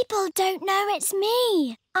 So people don't know it's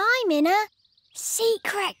me. I'm in a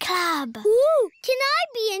secret club. Ooh, can I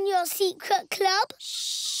be in your secret club?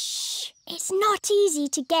 Shh. It's not easy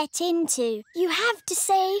to get into. You have to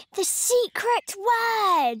say the secret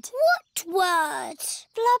word. What word?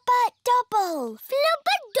 Flubber-double.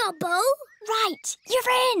 Flubber-double? Right,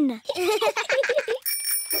 you're in.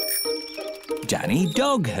 Danny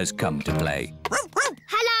Dog has come to play.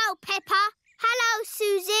 Hello, Peppa. Hello,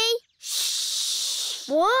 Suzy. Shh.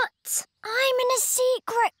 What? I'm in a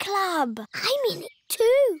secret club. I'm in it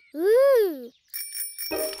too. Ooh.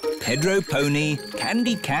 Pedro Pony,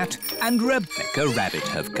 Candy Cat and Rebecca Rabbit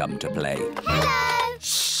have come to play. Hello.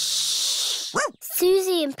 Shh.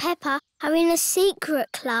 Suzy and Peppa are in a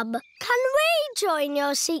secret club. Can we join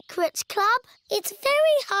your secret club? It's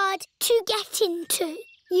very hard to get into.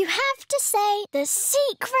 You have to say the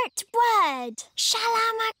secret word.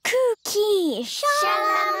 Shalamakuki.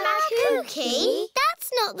 Shalamakuki? That's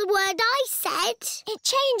not the word I said. It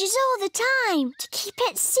changes all the time to keep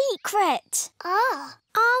it secret. Ah.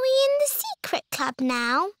 Are we in the secret club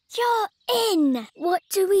now? You're in. What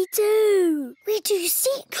do? We do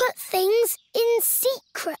secret things in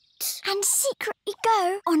secret. And secretly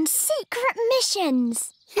go on secret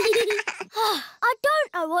missions. I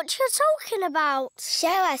don't know what you're talking about. Show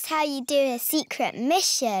us how you do a secret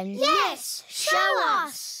mission. Yes, show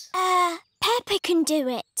us. Peppa can do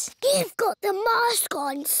it. You've got the mask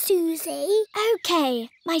on, Suzy. OK,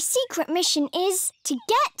 my secret mission is to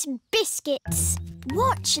get biscuits.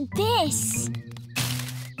 Watch this.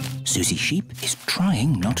 Suzy Sheep is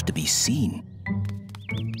trying not to be seen.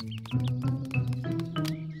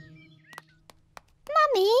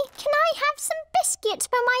 Mummy, can I have some biscuits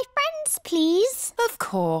for my friends, please? Of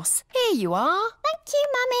course. Here you are. Thank you,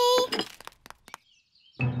 Mummy.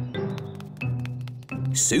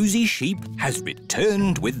 Suzy Sheep has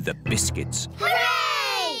returned with the biscuits.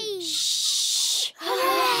 Hooray! Shh!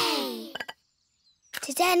 Hooray!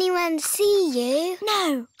 Did anyone see you?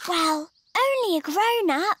 No. Well, only a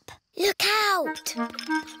grown-up. Look out!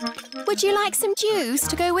 Would you like some juice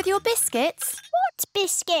to go with your biscuits? What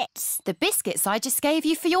biscuits? The biscuits I just gave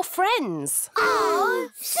you for your friends. Oh,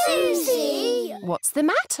 Suzy! What's the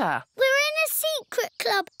matter? We're in a secret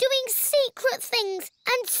club doing secret things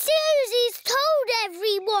and Suzy's told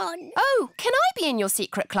everyone. Oh, can I be in your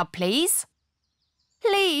secret club, please?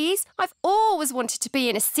 Please, I've always wanted to be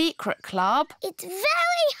in a secret club. It's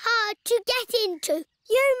very hard to get into.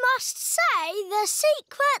 You must say the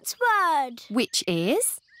secret word. Which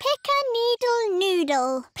is?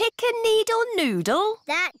 Pick-a-needle-noodle. Pick-a-needle-noodle?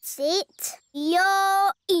 That's it.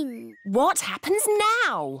 You're in. What happens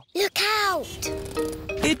now? Look out.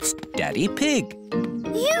 It's Daddy Pig.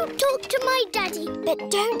 You talk to my daddy, but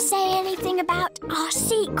don't say anything about our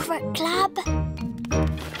secret club.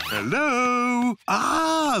 Hello?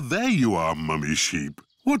 Ah, there you are, Mummy Sheep.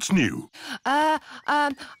 What's new?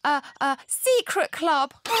 Secret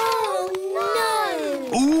club. Oh,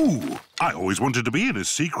 no! Ooh, I always wanted to be in a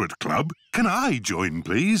secret club. Can I join,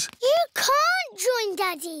 please? You can't join,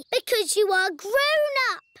 Daddy, because you are grown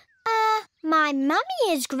up. My mummy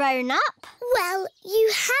is grown up. Well,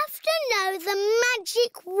 you have to know the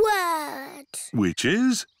magic word. Which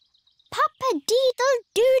is?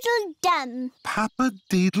 Papa-deedle-doodle-dum.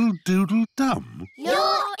 Papa-deedle-doodle-dum.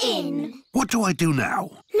 You're in. What do I do now?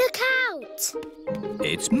 Look out.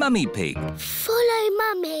 It's Mummy Pig. Follow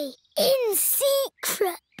Mummy in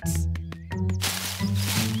secret.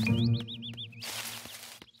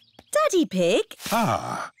 Daddy Pig,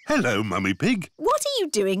 Ah, hello, Mummy Pig. what are you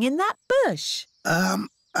doing in that bush?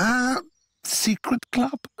 Secret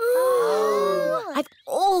club? Oh, I've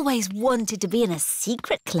always wanted to be in a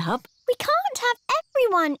secret club. We can't have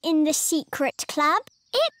everyone in the secret club.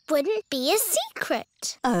 It wouldn't be a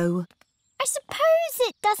secret. Oh. I suppose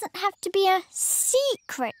it doesn't have to be a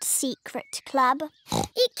secret club.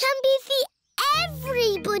 It can be the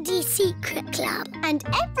Everybody Secret Club. And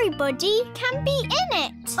everybody can be in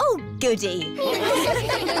it. Oh, goody.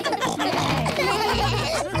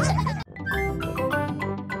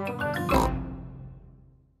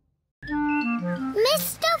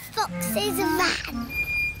 Mr. Fox's van.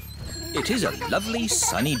 It is a lovely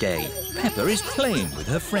sunny day. Peppa is playing with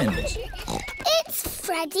her friends. It's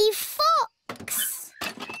Freddy Fox.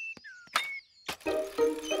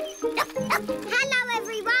 Hello,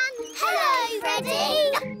 everyone. Hello,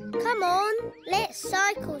 Freddy. Come on, let's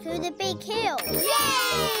cycle through the big hill.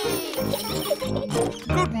 Yay!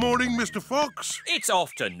 Good morning, Mr. Fox. It's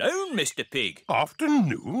afternoon, Mr. Pig.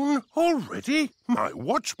 Afternoon? Already? My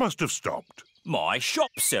watch must have stopped. My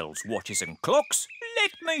shop sells watches and clocks.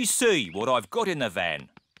 Let me see what I've got in the van.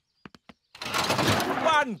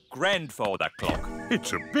 One grandfather clock.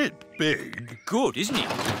 It's a bit big. Good, isn't it?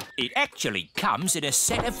 It actually comes in a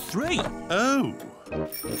set of 3. Oh.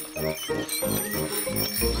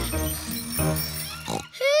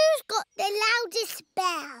 Who's got the loudest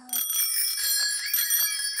bell?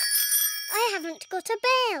 I haven't got a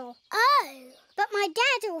bell. Oh, but my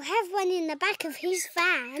dad will have one in the back of his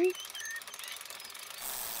van.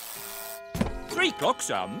 3 clocks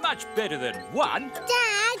are much better than 1.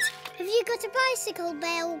 Dad, have you got a bicycle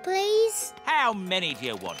bell, please? How many do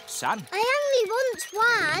you want, son? I only want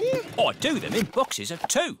one. I do them in boxes of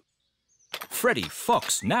 2. Freddy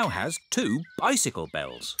Fox now has 2 bicycle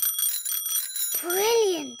bells.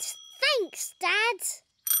 Brilliant. Thanks, Dad.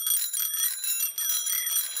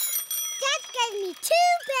 Dad gave me 2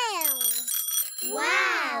 bells.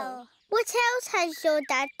 Wow. What else has your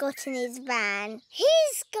dad got in his van?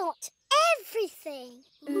 He's got everything.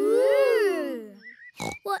 Ooh.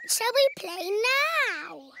 What shall we play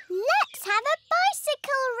now? Let's have a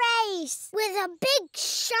bicycle race with a big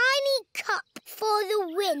shiny cup for the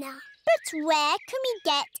winner. But where can we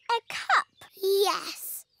get a cup?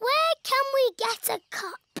 Yes, where can we get a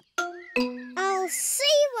cup? I'll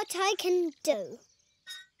see what I can do.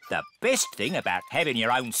 The best thing about having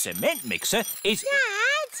your own cement mixer is...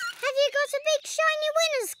 Dad, have you got a big shiny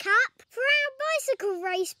winner's cup for our bicycle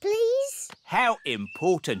race, please? How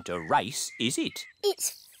important a race is it?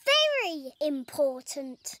 It's very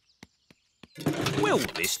important. Will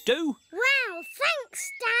this do? Wow,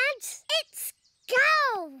 thanks, Dad. It's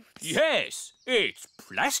gold. Yes, it's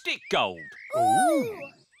plastic gold. Ooh.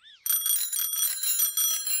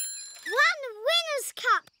 One winner's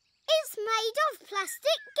cup is made of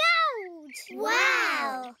plastic gold.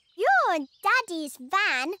 Wow. Your daddy's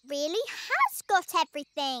van really has got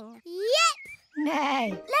everything. Yep.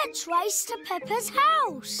 No. Let's race to Peppa's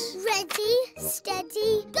house. Ready,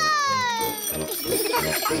 steady, go!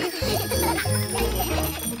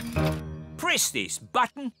 Press this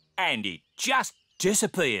button and it just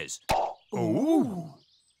disappears. Ooh.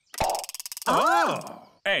 Ah!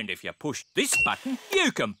 And if you push this button,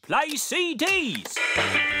 you can play CDs.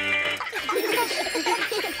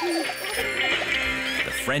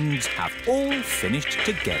 The friends have all finished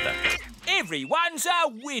together. Everyone's a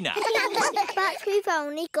winner. But we've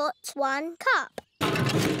only got 1 cup.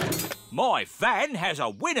 My van has a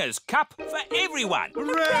winner's cup for everyone.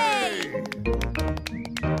 Hooray!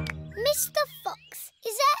 Mr. Fox,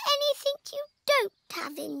 is there anything you don't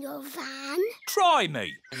have in your van? Try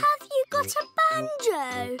me. Have you got a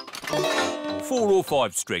banjo? 4 or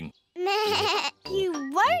 5 string. You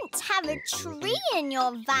won't have a tree in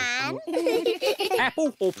your van.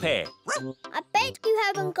 Apple or pear? I bet you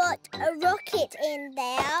haven't got a rocket in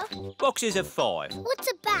there. Boxes of 5. What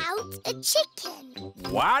about a chicken?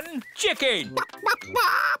 1 chicken.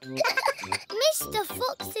 Mr.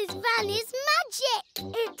 Fox's van is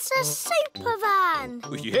magic. It's a super van.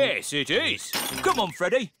 Yes, it is. Come on,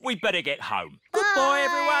 Freddy. We better get home. Goodbye,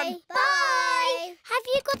 everyone. Bye. Have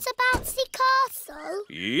you got a bouncy castle?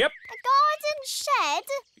 Yep. A garden shed?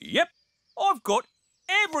 Yep. I've got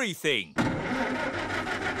everything.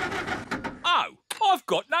 Oh, I've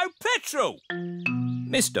got no petrol.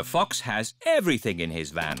 Mr. Fox has everything in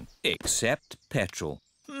his van except petrol.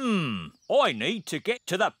 I need to get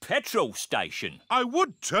to the petrol station. I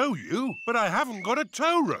would tow you, but I haven't got a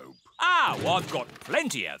tow rope. Oh, I've got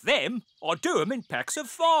plenty of them. I do them in packs of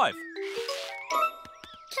 5.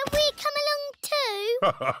 Can we come along too?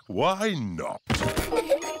 Why not?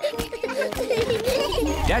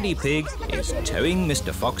 Daddy Pig is towing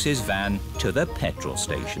Mr. Fox's van to the petrol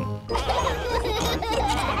station.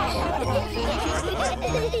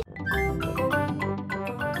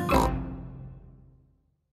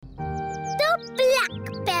 The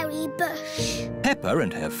blackberry bush. Peppa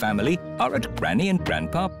and her family are at Granny and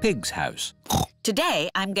Grandpa Pig's house. Today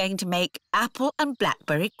I'm going to make apple and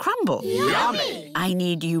blackberry crumble. Yummy! I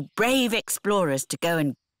need you brave explorers to go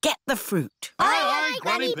and get the fruit. Aye,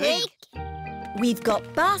 Granny Pig. We've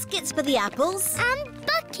got baskets for the apples. And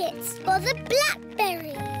buckets for the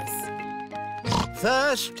blackberries.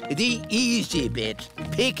 First, the easy bit,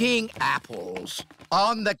 picking apples.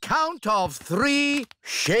 On the count of 3,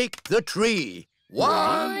 shake the tree.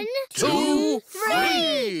 1, 2,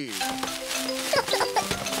 3!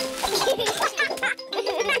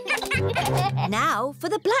 Now for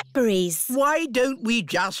the blackberries. Why don't we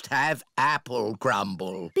just have apple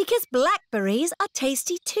crumble? Because blackberries are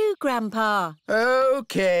tasty too, Grandpa.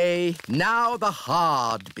 OK, now the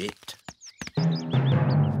hard bit.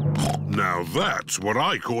 Now that's what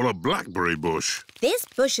I call a blackberry bush. This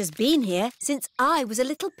bush has been here since I was a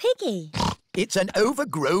little piggy. It's an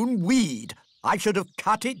overgrown weed. I should have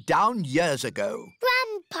cut it down years ago.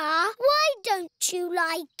 Grandpa, why don't you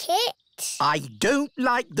like it? I don't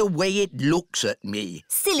like the way it looks at me.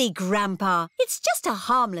 Silly Grandpa, it's just a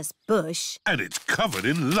harmless bush. And it's covered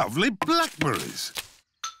in lovely blackberries.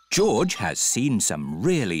 George has seen some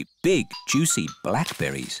really big, juicy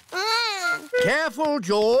blackberries. Careful,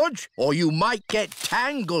 George, or you might get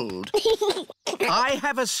tangled. I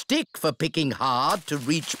have a stick for picking hard to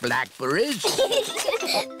reach blackberries.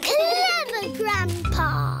 Clever,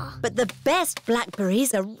 Grandpa. But the best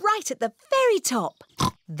blackberries are right at the very top.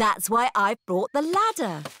 That's why I brought the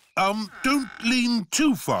ladder. Don't lean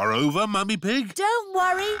too far over, Mummy Pig. Don't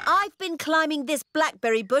worry, I've been climbing this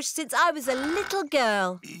blackberry bush since I was a little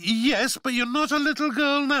girl. Yes, but you're not a little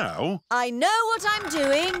girl now. I know what I'm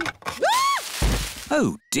doing.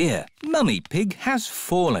 Oh dear, Mummy Pig has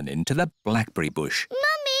fallen into the blackberry bush.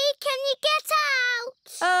 Mummy, can you get out?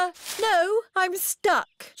 No, I'm stuck.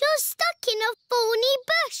 You're stuck in a thorny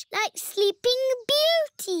bush like Sleeping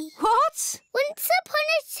Beauty. What? Once upon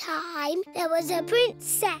a time, there was a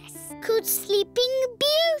princess called Sleeping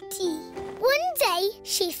Beauty. One day,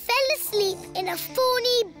 she fell asleep in a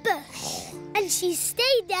thorny bush and she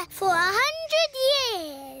stayed there for 100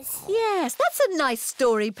 years. Yes, that's a nice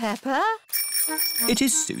story, Peppa. It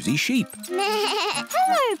is Suzy Sheep.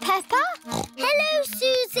 Hello, Peppa. Hello,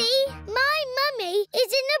 Suzy. My mummy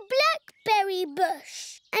is in a blackberry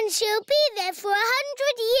bush and she'll be there for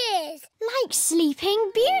 100 years. Like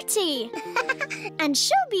Sleeping Beauty. And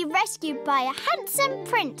she'll be rescued by a handsome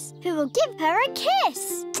prince who will give her a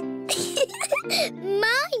kiss.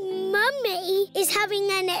 My mummy is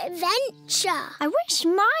having an adventure. I wish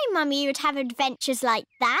my mummy would have adventures like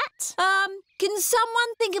that. Can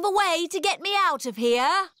someone think of a way to get me out of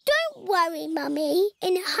here? Don't worry, Mummy.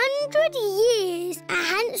 In 100 years, a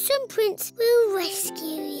handsome prince will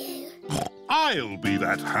rescue you. I'll be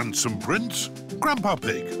that handsome prince. Grandpa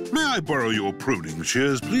Pig, may I borrow your pruning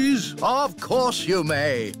shears, please? Of course you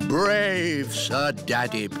may, brave Sir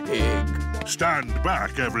Daddy Pig. Stand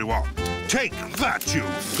back, everyone. Take that, you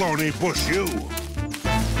thorny bush, you.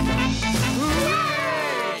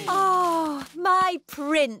 Oh, my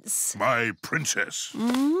prince. My princess. You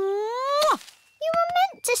were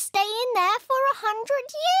meant to stay in there for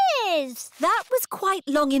 100 years. That was quite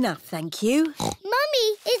long enough, thank you.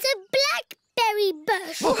 Mummy is a blackberry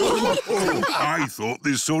bush. I thought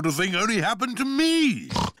this sort of thing only happened to me.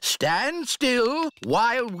 Stand still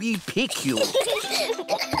while we pick you.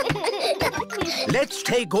 Let's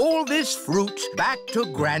take all this fruit back to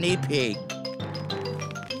Granny Pig.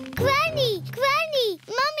 Granny,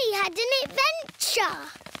 Mummy had an adventure.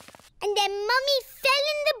 And then Mummy fell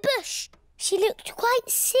in the bush. She looked quite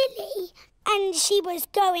silly and she was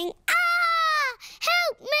going, "Ah!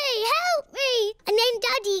 Help me, help me!" And then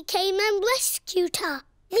Daddy came and rescued her.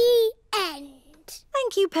 The end.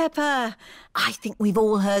 Thank you, Peppa. I think we've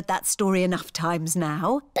all heard that story enough times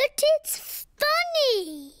now. But it's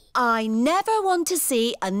funny. I never want to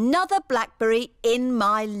see another blackberry in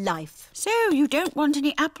my life. So you don't want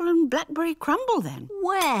any apple and blackberry crumble then?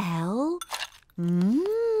 Well,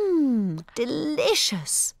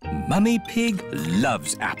 delicious. Mummy Pig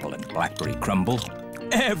loves apple and blackberry crumble.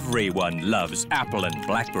 Everyone loves apple and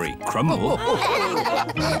blackberry crumble.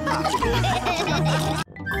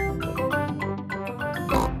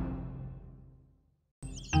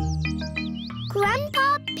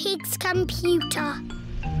 Grandpa Pig's computer.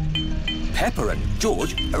 Peppa and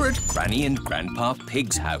George are at Granny and Grandpa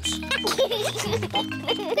Pig's house. Grandpa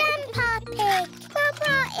Pig,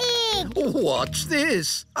 Grandpa Pig. What's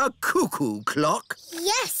this? A cuckoo clock?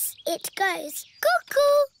 Yes, it goes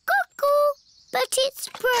cuckoo, cuckoo, but it's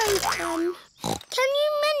broken. Can you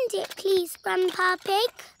mend it, please, Grandpa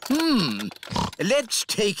Pig? Let's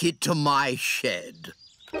take it to my shed.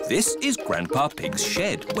 This is Grandpa Pig's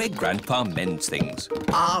shed, where Grandpa mends things.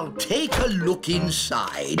 I'll take a look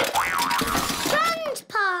inside.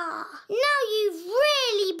 Grandpa! Now you've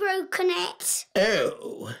really broken it.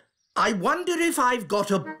 Oh, I wonder if I've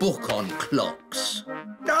got a book on clocks.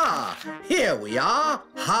 Ah, here we are.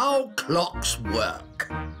 How clocks work.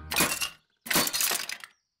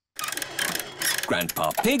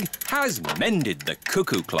 Grandpa Pig has mended the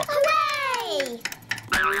cuckoo clock. Hooray!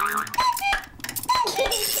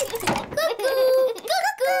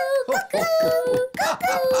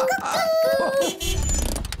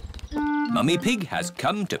 Mummy Pig has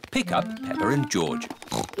come to pick up Peppa and George.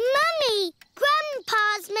 Mummy,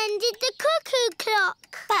 Grandpa's mended the cuckoo clock.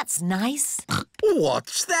 That's nice.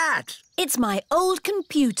 What's that? It's my old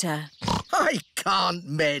computer. I can't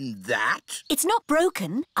mend that. It's not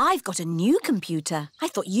broken. I've got a new computer. I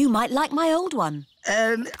thought you might like my old one.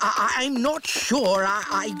 I'm not sure.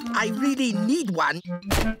 I really need one.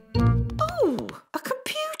 Oh, a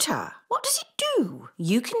computer. What does it do?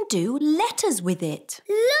 You can do letters with it.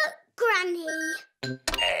 Look, Granny.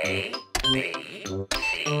 A, B,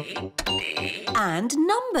 C, D. And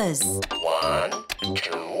numbers. 1,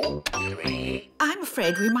 2, 3. I'm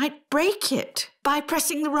afraid we might break it by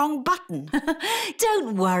pressing the wrong button.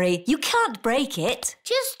 Don't worry, you can't break it.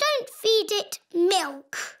 Just don't feed it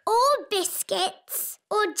milk or biscuits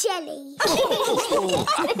or jelly.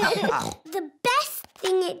 The best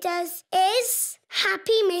thing it does is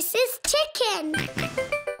Happy Mrs. Chicken.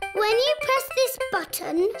 When you press this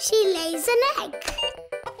button, she lays an egg.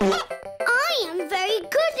 I am very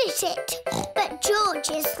good at it, but George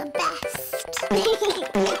is the best.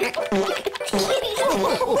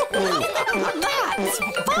 That's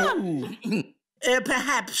fun!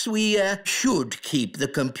 Perhaps we should keep the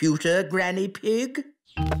computer, Granny Pig.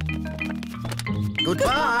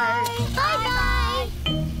 Goodbye. Bye-bye.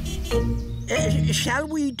 Shall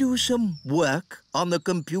we do some work on the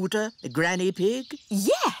computer, Granny Pig?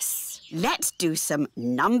 Yes. Let's do some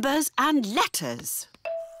numbers and letters.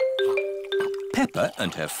 Peppa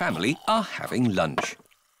and her family are having lunch.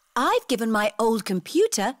 I've given my old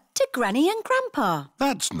computer to Granny and Grandpa.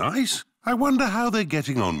 That's nice. I wonder how they're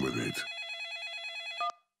getting on with it.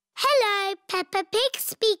 Hello, Peppa Pig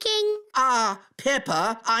speaking.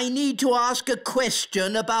 Peppa, I need to ask a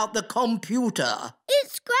question about the computer.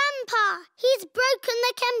 It's Grandpa. He's broken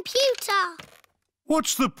the computer.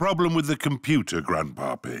 What's the problem with the computer,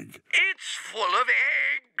 Grandpa Pig? It's full of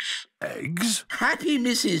eggs. Eggs? Happy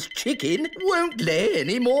Mrs. Chicken won't lay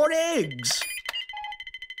any more eggs.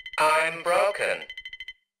 I'm broken.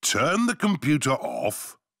 Turn the computer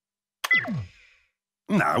off.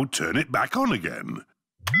 Now turn it back on again.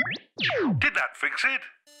 Did that fix it?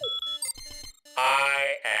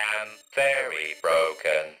 I am very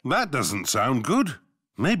broken. That doesn't sound good.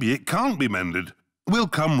 Maybe it can't be mended. We'll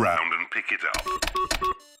come round and pick it up.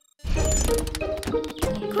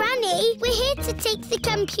 Granny, we're here to take the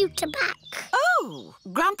computer back. Oh,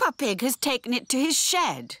 Grandpa Pig has taken it to his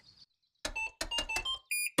shed.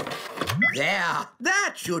 There,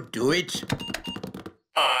 that should do it.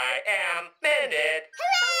 I am mended.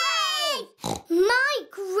 Hooray! My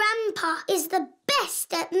Grandpa is the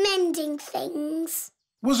best at mending things.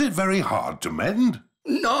 Was it very hard to mend?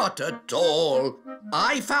 Not at all.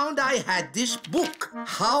 I found I had this book,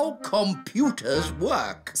 How Computers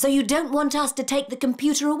Work. So you don't want us to take the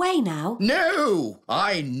computer away now? No,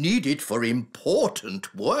 I need it for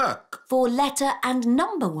important work. For letter and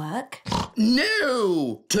number work?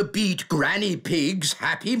 No, to beat Granny Pig's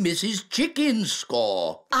Happy Mrs. Chicken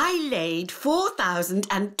score. I laid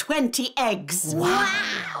 4,020 eggs.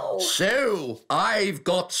 Wow! So, I've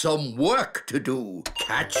got some work to do,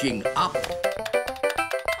 catching up.